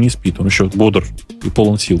Грей еще не спит. Он еще бодр и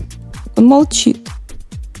полон сил. Он молчит.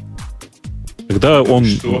 Когда он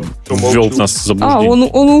ввел нас в заблуждение.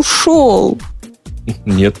 Он ушел.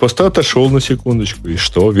 Нет, просто отошел на секундочку. И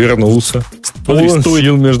что? Вернулся. Смотри, Он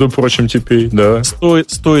сил, между прочим, теперь. Да.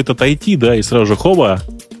 Стоит отойти, да, и сразу же хоба.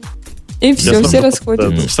 И все расходятся.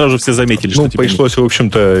 Да, сразу же все заметили, что пришлось, в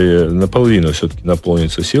общем-то, наполовину все-таки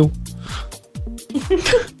наполниться сил.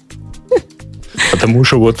 Потому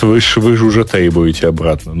что вот вы же уже требуете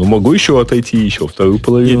обратно. Ну, могу еще отойти, еще вторую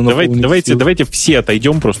половину. Давайте все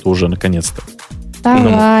отойдем просто уже, наконец-то.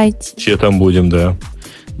 Давайте. Все там будем, да.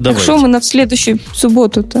 Так что мы в следующую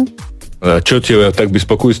субботу-то? А что тебя так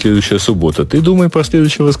беспокоит следующая суббота? Ты думай про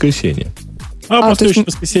следующее воскресенье. Про следующее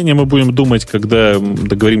воскресенье мы будем думать, когда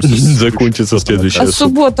договоримся. Закончится следующая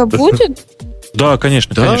суббота. А суббота будет? Да,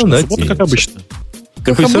 конечно. Суббота, как обычно.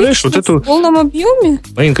 Ты представляешь, вот эту... В полном объеме?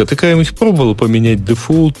 Маринка, ты когда-нибудь пробовала поменять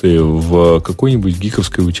дефолты в какой-нибудь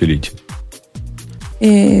гиковской утилите?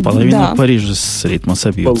 Половина Парижа с ритма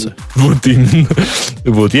собьется. Вот именно.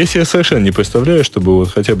 Вот. Я себе совершенно не представляю, чтобы вот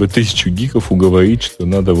хотя бы 1000 гиков уговорить, что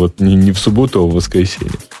надо вот не в субботу, а в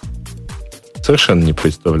воскресенье. Совершенно не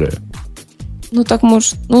представляю. Ну, так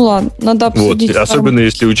может... Ну, ладно, надо обсудить. Вот. Особенно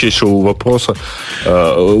если учесть, что у вопроса...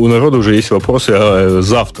 у народа уже есть вопросы, а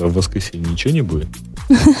завтра в воскресенье ничего не будет?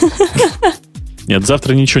 Нет,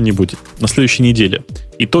 завтра ничего не будет. На следующей неделе.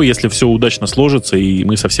 И то, если все удачно сложится, и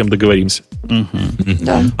мы совсем договоримся.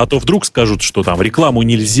 Да. А то вдруг скажут, что там рекламу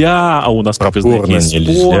нельзя, а у нас, как вы знаете,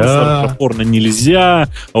 есть спонсор, пропорно нельзя,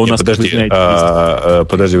 а у нас, подожди, как вы знаете,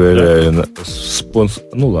 подожди, спонсор...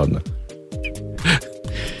 Ну, ладно.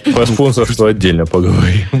 Про спонсорство отдельно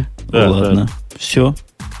поговорим. Ладно. Все.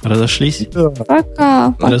 Разошлись?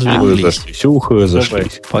 Пока. Разошлись. Ухо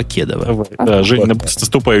разошлись. Покедово. Да, Женя, с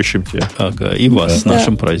наступающим тебя. Ага, и вас с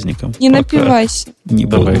нашим праздником. Не напивайся. Не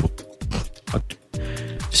буду.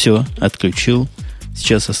 Все, отключил.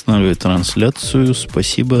 Сейчас останавливаю трансляцию.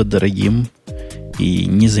 Спасибо дорогим и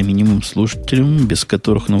незаменимым слушателям, без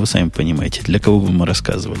которых, ну, вы сами понимаете, для кого бы мы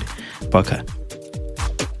рассказывали. Пока.